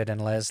 David and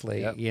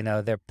Leslie.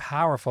 Yep. They're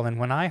powerful. And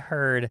when I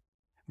heard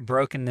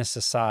Brokenness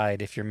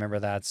Aside, if you remember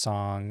that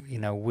song,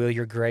 will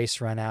your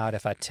grace run out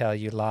if I tell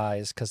you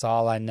lies? Because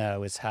all I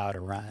know is how to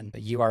run.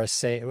 But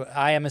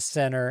I am a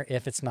sinner.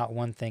 If it's not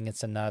one thing,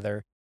 it's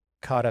another.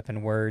 Caught up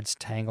in words,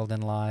 tangled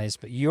in lies.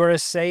 But you are a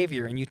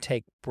savior, and you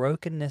take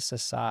brokenness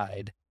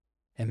aside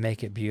and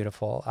make it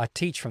beautiful. I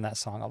teach from that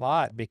song a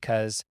lot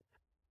because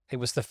it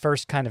was the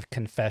first kind of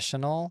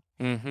confessional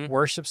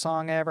worship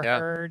song I ever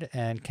heard,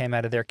 and came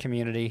out of their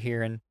community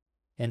here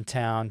in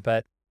town.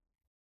 But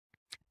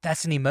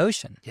that's an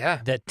emotion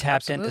that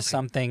tapped into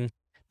something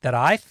that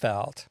I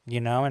felt,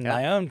 in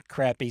my own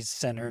crappy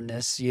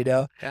centerness,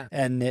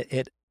 and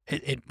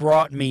it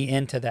brought me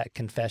into that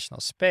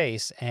confessional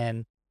space.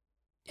 And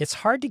it's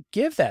hard to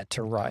give that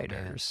to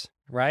writers,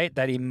 right?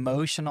 That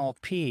emotional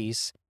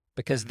piece,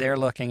 because they're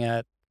looking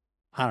at,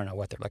 I don't know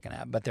what they're looking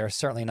at, but they're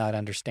certainly not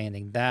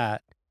understanding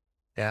that.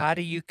 Yeah. How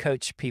do you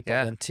coach people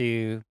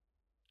into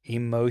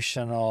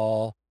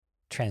emotional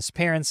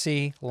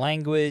transparency,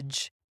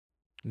 language,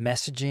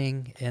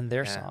 messaging in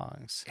their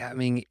songs? Yeah, I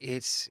mean,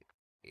 it's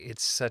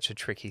such a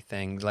tricky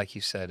thing, like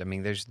you said. I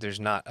mean, there's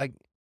not,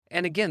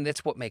 and again,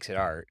 that's what makes it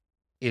art,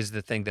 is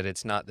the thing that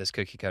it's not this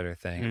cookie cutter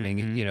thing. I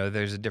mean,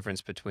 there's a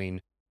difference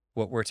between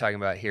what we're talking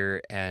about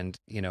here and,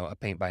 a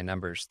paint by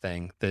numbers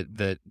thing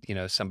that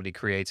somebody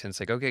creates, and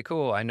it's like, okay,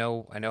 cool, I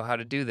know how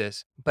to do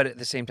this. But at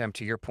the same time,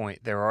 to your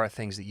point, there are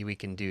things that we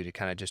can do to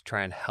kind of just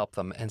try and help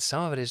them. And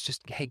some of it is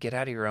just, hey, get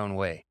out of your own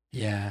way.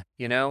 Yeah.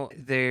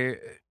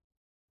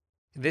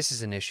 This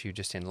is an issue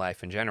just in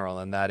life in general,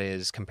 and that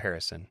is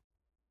comparison.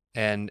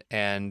 And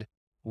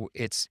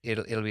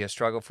it'll be a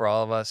struggle for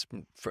all of us.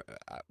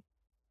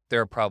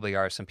 There probably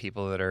are some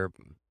people that are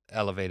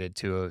elevated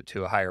to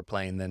a higher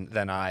plane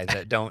than I,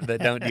 that don't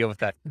deal with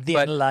that.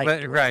 But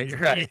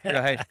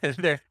right.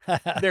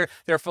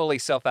 They're fully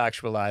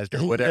self-actualized,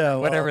 or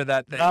whatever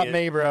that thing not is.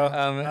 Me, bro.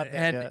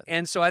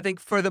 And so I think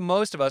for the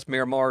most of us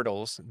mere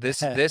mortals, this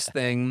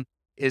thing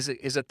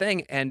is a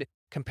thing. And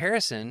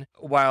comparison,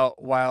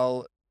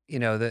 while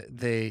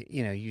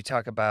you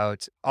talk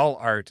about all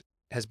art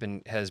has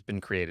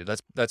been created.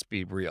 Let's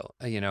be real.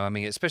 I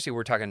mean, especially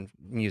we're talking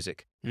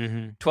music.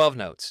 12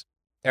 notes.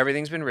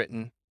 Everything's been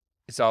written.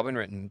 It's all been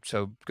written.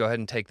 So go ahead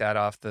and take that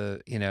off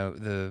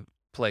the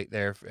plate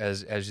there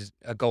as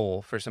a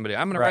goal for somebody.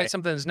 I'm going to write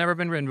something that's never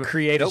been written.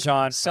 Create a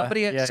genre.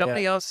 Somebody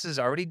else has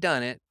already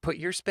done it. Put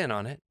your spin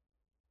on it.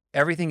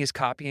 Everything is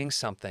copying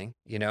something.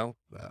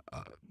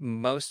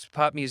 Most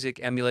pop music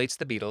emulates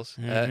the Beatles.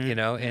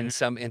 In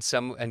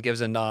some and gives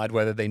a nod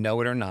whether they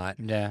know it or not.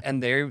 Yeah.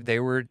 And they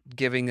were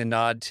giving a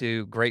nod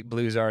to great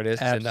blues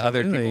artists and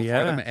other people for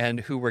them,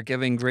 and who were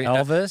giving great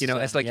Elvis.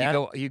 It's like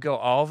you go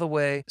all the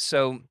way.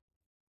 So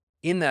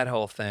in that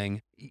whole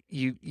thing,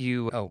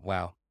 you oh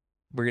wow,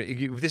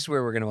 this is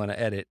where we're gonna want to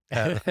edit.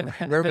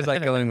 Where was I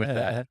going with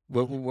that?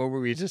 What were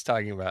we just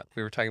talking about?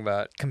 We were talking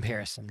about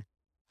comparison.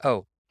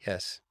 Oh,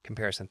 yes,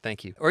 comparison.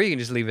 Thank you. Or you can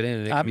just leave it in,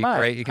 and it I can be might.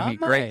 great. It can I be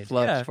great might,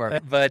 flow yeah. for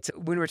it. But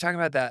when we're talking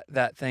about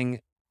that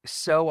thing,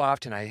 so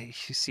often I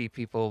see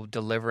people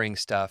delivering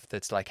stuff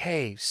that's like,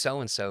 "Hey,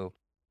 so and so,"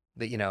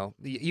 that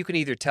you can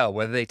either tell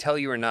whether they tell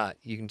you or not.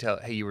 You can tell,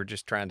 "Hey, you were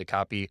just trying to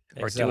copy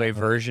or do a Exactly.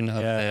 version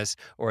of Yeah. this,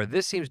 or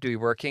this seems to be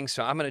working,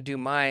 so I'm going to do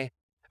my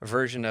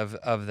version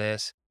of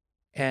this,"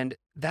 and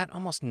that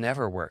almost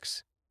never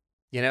works.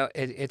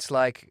 It's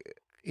like,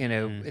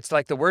 it's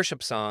like the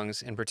worship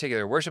songs in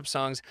particular, worship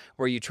songs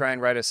where you try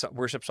and write a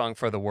worship song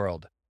for the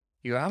world.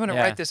 I'm going to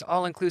Yeah. write this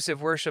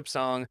all-inclusive worship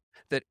song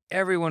that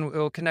everyone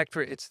will connect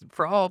for. It's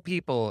for all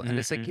people. And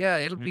it's like, yeah,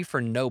 it'll be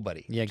for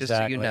nobody. Yeah, Just so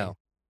you exactly. know.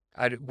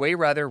 I'd way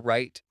rather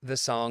write the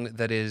song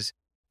that is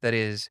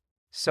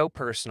so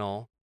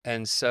personal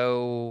and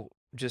so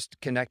just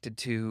connected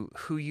to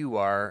who you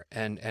are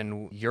and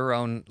your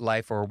own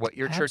life or what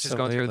your church is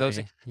going through. Those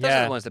are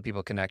Yeah. the ones that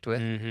people connect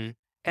with. Mm-hmm.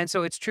 And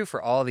so it's true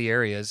for all the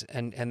areas.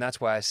 And that's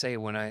why I say,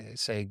 when I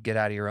say get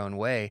out of your own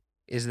way,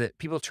 is that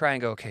people try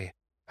and go, okay,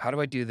 how do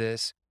I do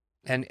this?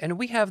 And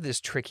we have this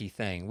tricky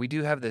thing.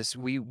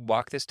 We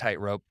walk this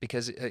tightrope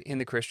because in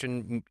the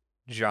Christian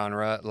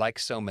genre, like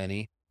so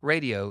many,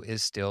 radio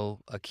is still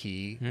a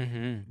key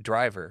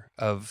driver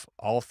of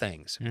all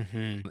things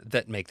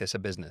that make this a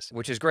business,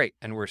 which is great.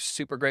 And we're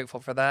super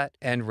grateful for that.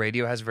 And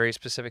radio has very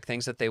specific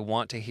things that they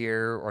want to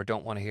hear or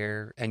don't want to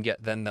hear. And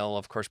yet then they'll,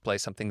 of course, play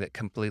something that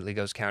completely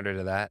goes counter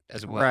to that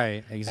as well.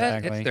 Right,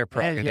 exactly. It's their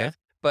prerogative.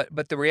 Yeah.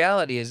 But the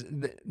reality is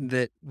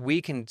that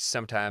we can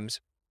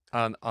sometimes,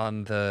 on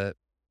the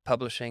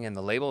publishing and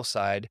the label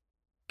side,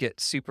 get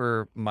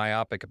super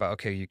myopic about,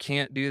 okay, you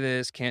can't do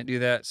this, can't do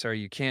that. Sorry,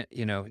 you can't,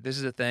 this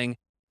is a thing.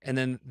 And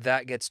then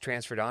that gets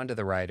transferred onto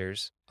the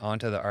writers,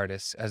 onto the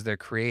artists as they're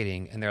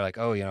creating. And they're like,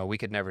 oh, we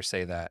could never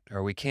say that,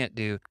 or we can't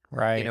do,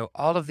 Right.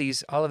 all of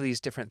these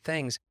different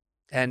things.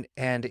 And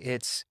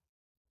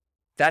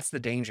that's the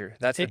danger.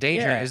 That's the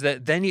danger is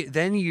that then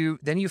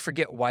you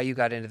forget why you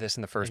got into this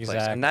in the first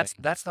place. And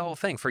that's the whole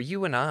thing for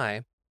you and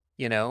I,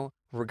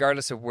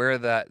 regardless of where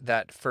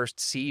that first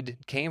seed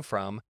came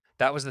from.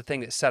 That was the thing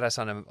that set us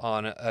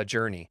on a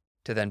journey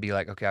to then be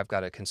like, okay, I've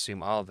got to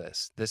consume all of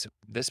this.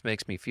 This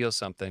makes me feel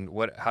something.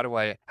 How do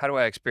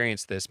I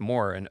experience this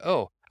more? And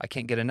I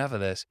can't get enough of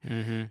this.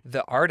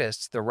 The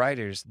artists, the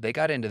writers, they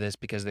got into this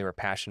because they were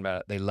passionate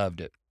about it. They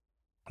loved it.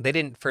 They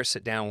didn't first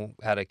sit down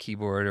at a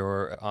keyboard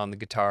or on the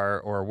guitar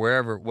or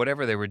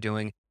whatever they were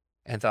doing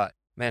and thought,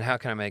 man, how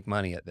can I make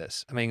money at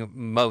this? I mean,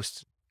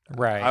 most,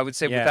 right. I would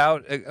say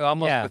without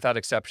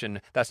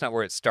exception, that's not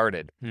where it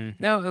started.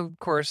 Now, of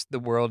course, the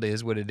world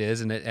is what it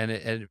is, and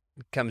it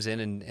comes in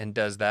and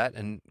does that,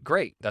 and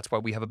great. That's why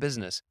we have a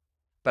business.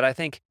 But I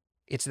think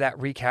it's that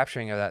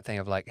recapturing of that thing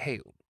of like,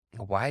 hey,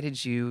 why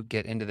did you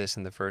get into this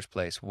in the first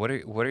place? What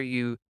are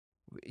you,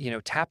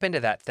 tap into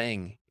that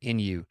thing in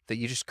you that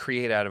you just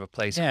create out of a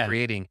place of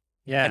creating.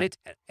 Yeah.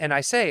 And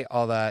I say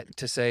all that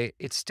to say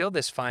it's still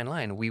this fine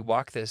line. We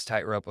walk this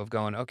tightrope of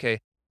going,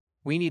 okay,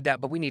 we need that,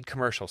 but we need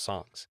commercial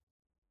songs.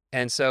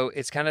 And so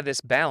it's kind of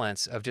this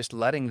balance of just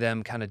letting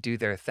them kind of do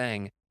their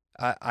thing.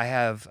 I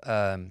have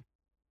a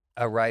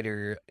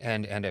writer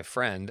and a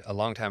friend, a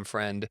longtime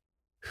friend,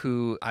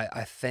 who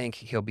I think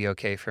he'll be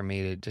okay for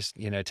me to just,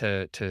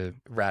 to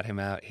rat him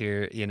out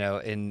here,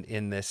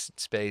 in this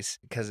space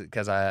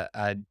because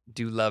I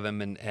do love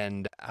him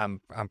and I'm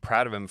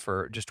proud of him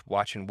for just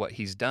watching what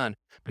he's done.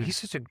 But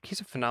he's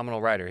a phenomenal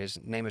writer. His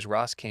name is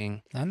Ross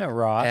King. I know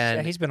Ross. And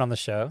yeah, he's been on the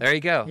show. There you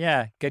go.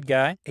 Yeah, good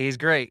guy. He's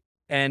great.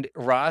 And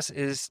Ross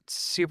is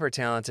super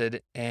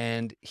talented,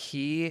 and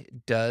he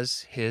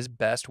does his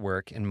best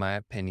work, in my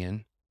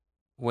opinion,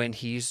 when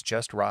he's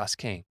just Ross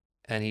King.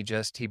 And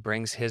he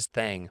brings his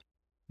thing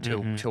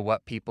to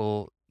what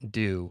people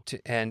do.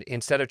 And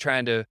instead of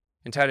trying to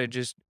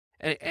just,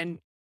 and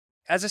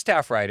as a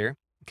staff writer,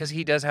 because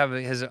he does have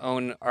his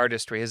own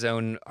artistry, his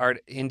own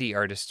indie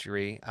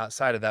artistry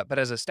outside of that. But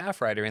as a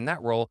staff writer in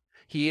that role,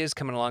 he is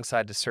coming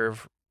alongside to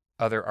serve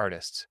other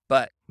artists.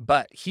 But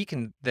he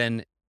can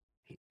then,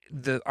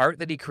 the art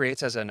that he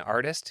creates as an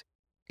artist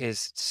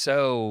is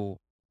so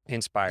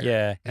inspiring.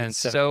 Yeah. And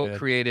so good.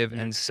 creative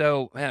and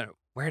so, man,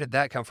 where did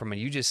that come from? And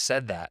you just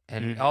said that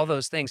and all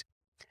those things.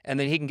 And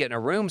then he can get in a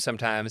room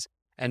sometimes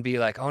and be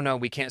like, oh no,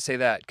 we can't say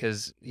that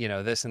because,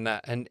 this and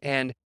that.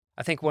 And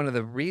I think one of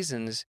the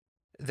reasons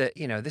that,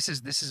 this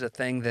is a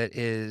thing that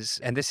is,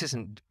 and this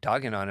isn't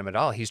dogging on him at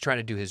all. He's trying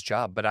to do his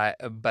job. But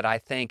I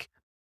think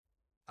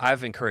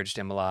I've encouraged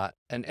him a lot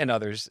and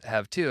others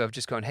have too, of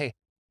just going, hey,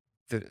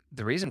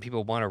 the reason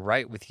people want to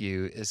write with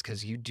you is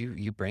because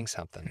you bring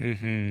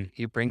something.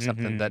 You bring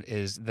something that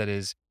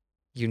is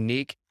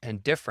unique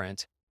and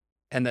different.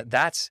 And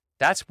that's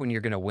when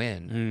you're going to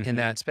win in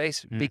that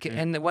space.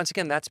 And once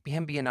again, that's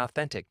him being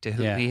authentic to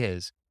who he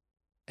is.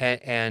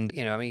 And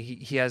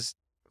he has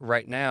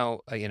right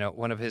now,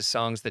 one of his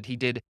songs that he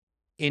did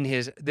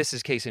this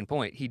is case in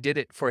point. He did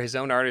it for his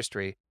own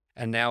artistry.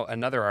 And now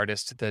another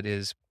artist that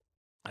is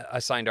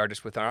a signed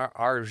artist with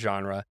our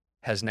genre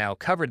has now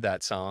covered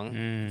that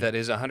song that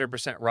is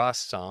 100% Ross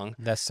song.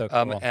 That's so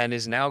cool. And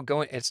is now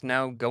going, it's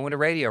now going to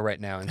radio right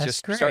now. And That's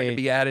just great. starting to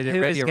be added at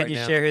radio right now. Can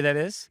you share who that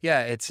is?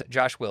 Yeah, it's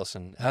Josh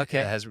Wilson.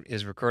 Okay.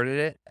 Has recorded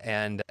it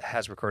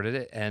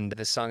and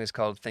this song is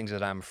called Things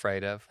That I'm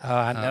Afraid Of. Oh,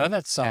 I know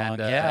that song.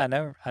 I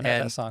know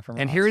that song from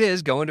Ross. And here it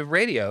is going to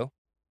radio.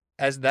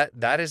 As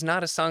that is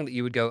not a song that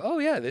you would go, oh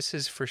yeah, this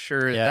is for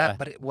sure that,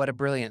 but what a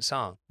brilliant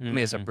song. I mean,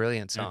 it's a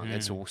brilliant song.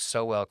 It's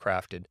so well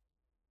crafted.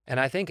 And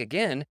I think,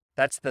 again,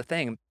 that's the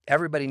thing.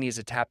 Everybody needs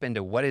to tap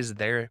into what is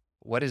their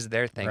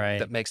thing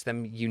that makes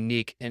them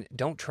unique. And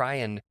don't try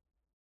and,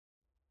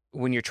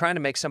 when you're trying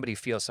to make somebody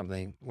feel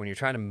something, when you're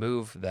trying to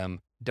move them,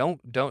 don't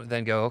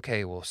then go,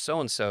 okay, well,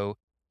 so-and-so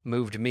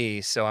moved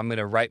me, so I'm going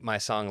to write my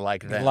song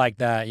like that. Like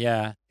that,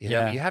 yeah. You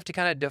know, you have to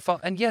kind of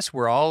default. And yes,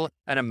 we're all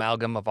an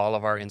amalgam of all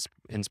of our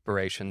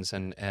inspirations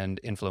and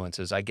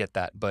influences. I get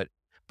that. But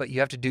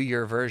you have to do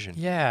your version.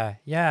 Yeah.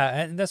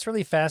 And that's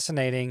really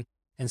fascinating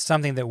and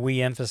something that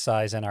we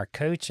emphasize in our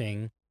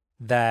coaching,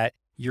 that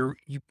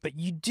but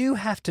you do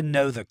have to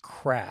know the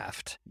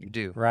craft. You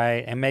do.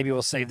 Right? And maybe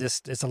we'll save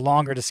this, it's a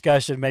longer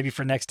discussion, maybe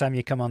for next time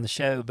you come on the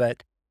show,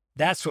 but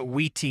that's what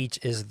we teach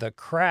is the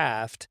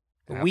craft.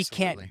 Absolutely. We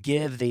can't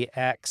give the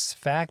X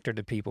factor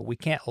to people. We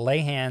can't lay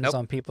hands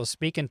on people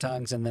speaking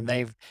tongues and then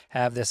they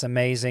have this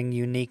amazing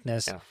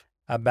uniqueness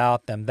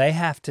about them. They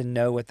have to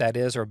know what that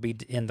is or be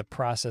in the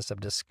process of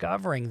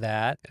discovering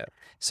that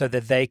so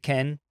that they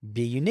can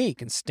be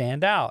unique and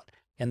stand out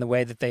in the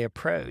way that they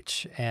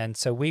approach. And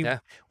so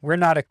we're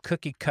not a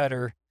cookie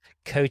cutter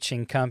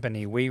coaching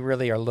company. We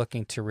really are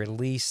looking to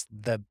release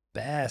the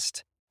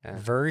best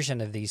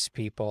version of these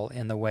people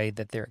in the way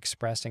that they're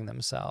expressing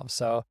themselves.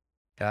 So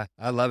yeah,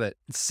 I love it.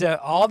 So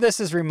all this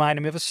is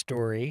reminding me of a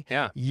story.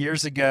 Yeah.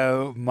 Years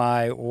ago,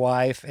 my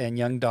wife and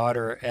young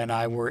daughter and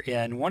I were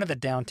in one of the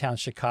downtown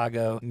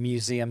Chicago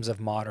museums of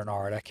modern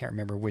art. I can't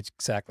remember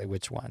exactly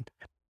which one.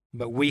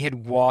 But we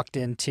had walked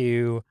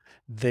into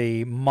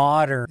the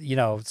modern,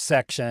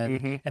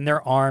 section and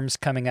their arms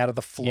coming out of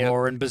the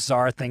floor and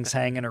bizarre things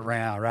hanging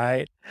around,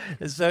 right?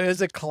 So it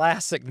was a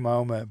classic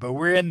moment. But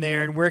we're in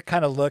there and we're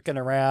kind of looking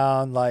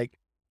around like,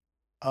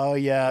 oh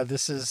yeah,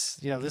 this is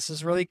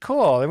really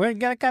cool. And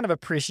we're kind of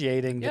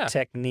appreciating the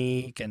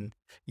technique and,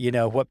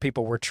 what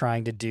people were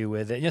trying to do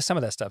with it. Some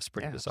of that stuff's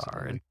pretty bizarre.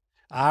 Absolutely. And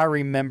I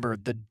remember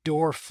the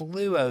door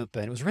flew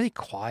open. It was really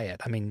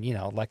quiet. I mean,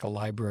 like a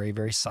library,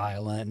 very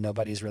silent.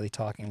 Nobody's really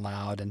talking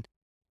loud. And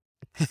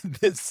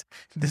this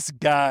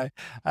guy,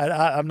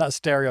 I'm not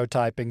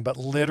stereotyping, but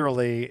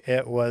literally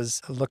it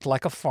looked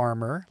like a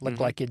farmer,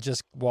 looked like he'd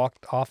just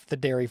walked off the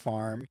dairy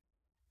farm.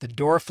 The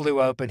door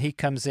flew open. He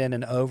comes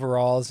in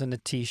overalls and a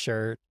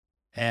T-shirt.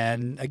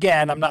 And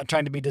again, I'm not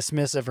trying to be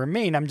dismissive or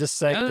mean. I'm just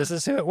saying this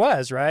is who it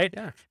was, right?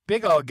 Yeah.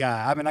 Big old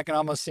guy. I mean, I can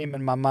almost see him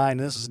in my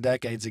mind. This was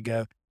decades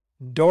ago.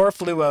 Door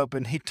flew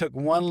open. He took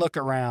one look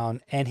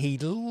around and he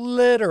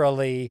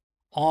literally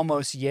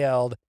almost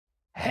yelled,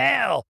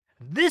 "Hell,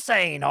 this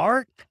ain't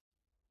art."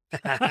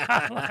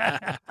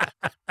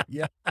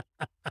 Yeah.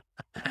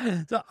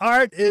 So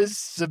art is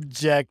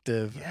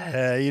subjective.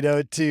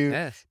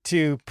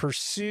 To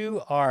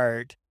pursue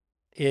art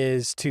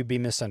is to be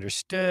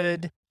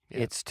misunderstood.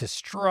 It's to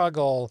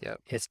struggle.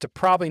 It's to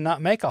probably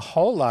not make a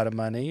whole lot of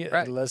money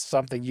unless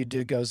something you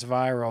do goes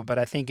viral. But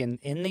I think in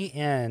the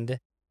end,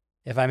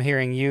 if I'm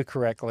hearing you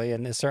correctly,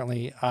 and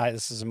certainly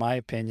this is my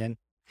opinion,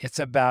 it's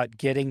about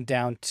getting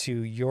down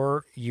to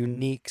your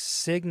unique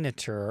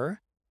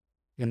signature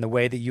in the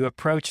way that you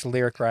approach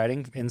lyric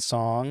writing in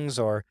songs,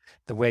 or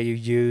the way you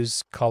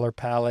use color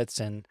palettes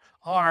in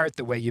art,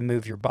 the way you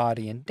move your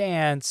body in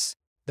dance,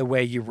 the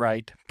way you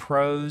write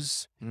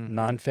prose,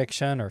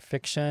 nonfiction or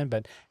fiction,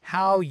 but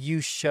how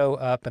you show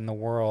up in the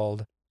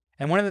world.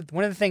 And one of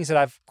the things that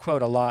I've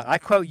quote a lot, I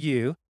quote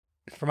you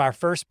from our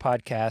first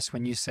podcast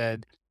when you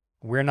said,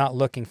 we're not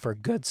looking for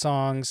good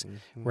songs.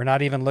 We're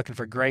not even looking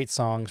for great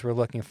songs. We're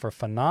looking for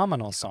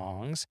phenomenal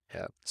songs.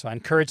 So I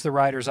encourage the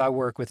writers I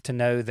work with to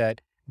know that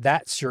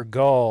that's your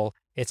goal.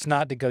 It's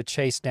not to go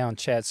chase down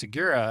Chad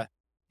Segura,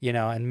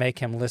 and make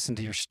him listen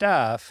to your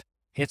stuff.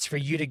 It's for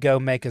you to go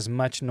make as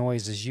much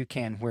noise as you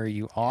can where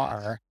you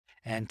are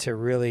and to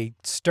really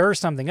stir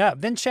something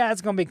up. Then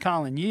Chad's going to be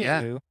calling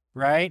you,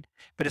 right?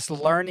 But it's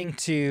learning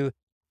to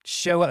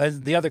show up.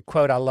 The other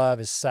quote I love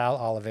is Sal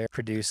Oliver,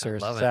 producer.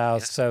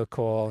 Sal's so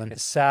cool. And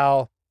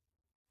Sal,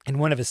 in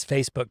one of his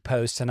Facebook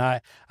posts, and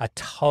I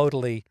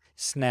totally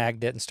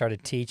snagged it and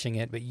started teaching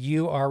it, but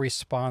you are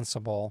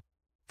responsible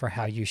for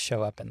how you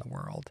show up in the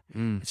world.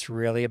 It's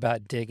really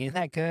about digging. Isn't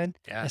that good?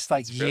 Yeah, it's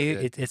like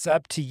it's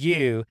up to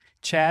you.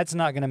 Chad's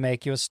not going to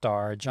make you a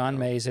star. John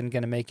Mays isn't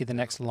going to make you the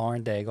next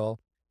Lauren Daigle.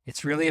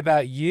 It's really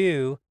about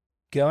you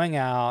going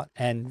out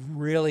and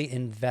really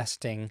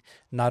investing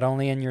not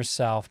only in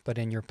yourself, but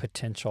in your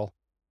potential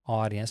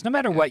audience, no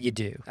matter what you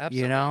do,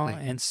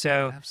 And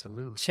so,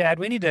 Chad,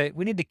 we need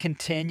to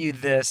continue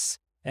this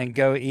and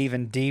go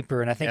even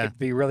deeper. And I think it'd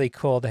be really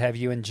cool to have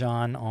you and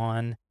John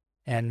on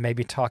and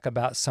maybe talk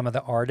about some of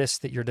the artists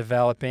that you're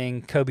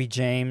developing. Coby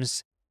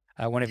James,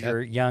 One of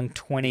your young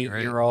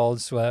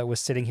 20-year-olds was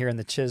sitting here in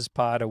the Chiz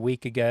Pod a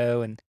week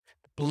ago and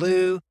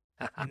blew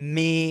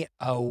me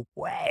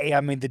away.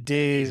 I mean, the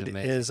dude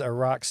is a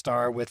rock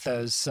star with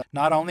those,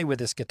 not only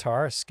with his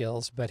guitar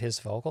skills, but his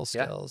vocal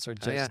skills are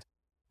just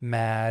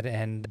mad.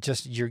 And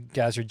just, you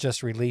guys are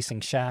just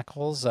releasing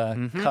Shackles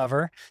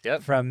cover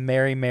from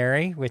Mary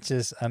Mary, which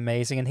is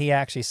amazing. And he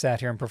actually sat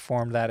here and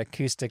performed that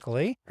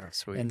acoustically. Oh,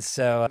 sweet. And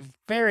so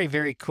very,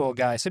 very cool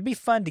guy. So it'd be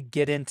fun to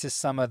get into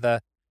some of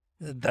the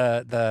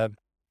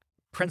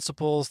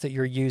principles that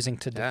you're using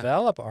to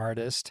develop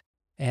artists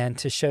and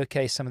to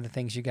showcase some of the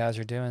things you guys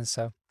are doing.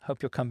 So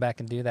hope you'll come back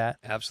and do that.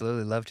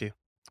 Absolutely. Love to.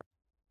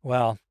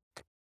 Well,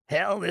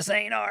 hell, this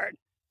ain't art.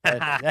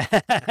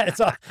 It's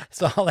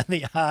all in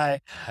the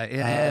eye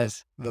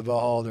of the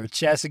beholder.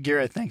 Chad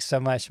Segura, thanks so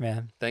much,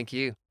 man. Thank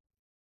you.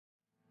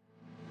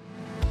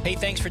 Hey,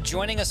 thanks for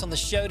joining us on the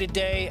show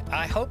today.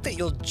 I hope that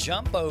you'll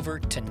jump over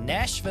to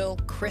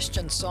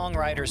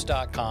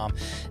NashvilleChristianSongwriters.com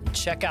and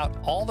check out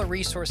all the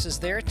resources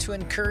there to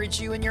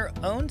encourage you in your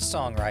own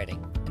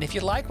songwriting. And if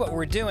you like what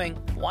we're doing,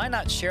 why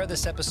not share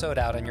this episode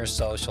out on your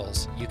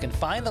socials? You can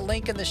find the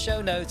link in the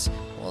show notes.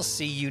 We'll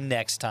see you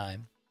next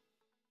time.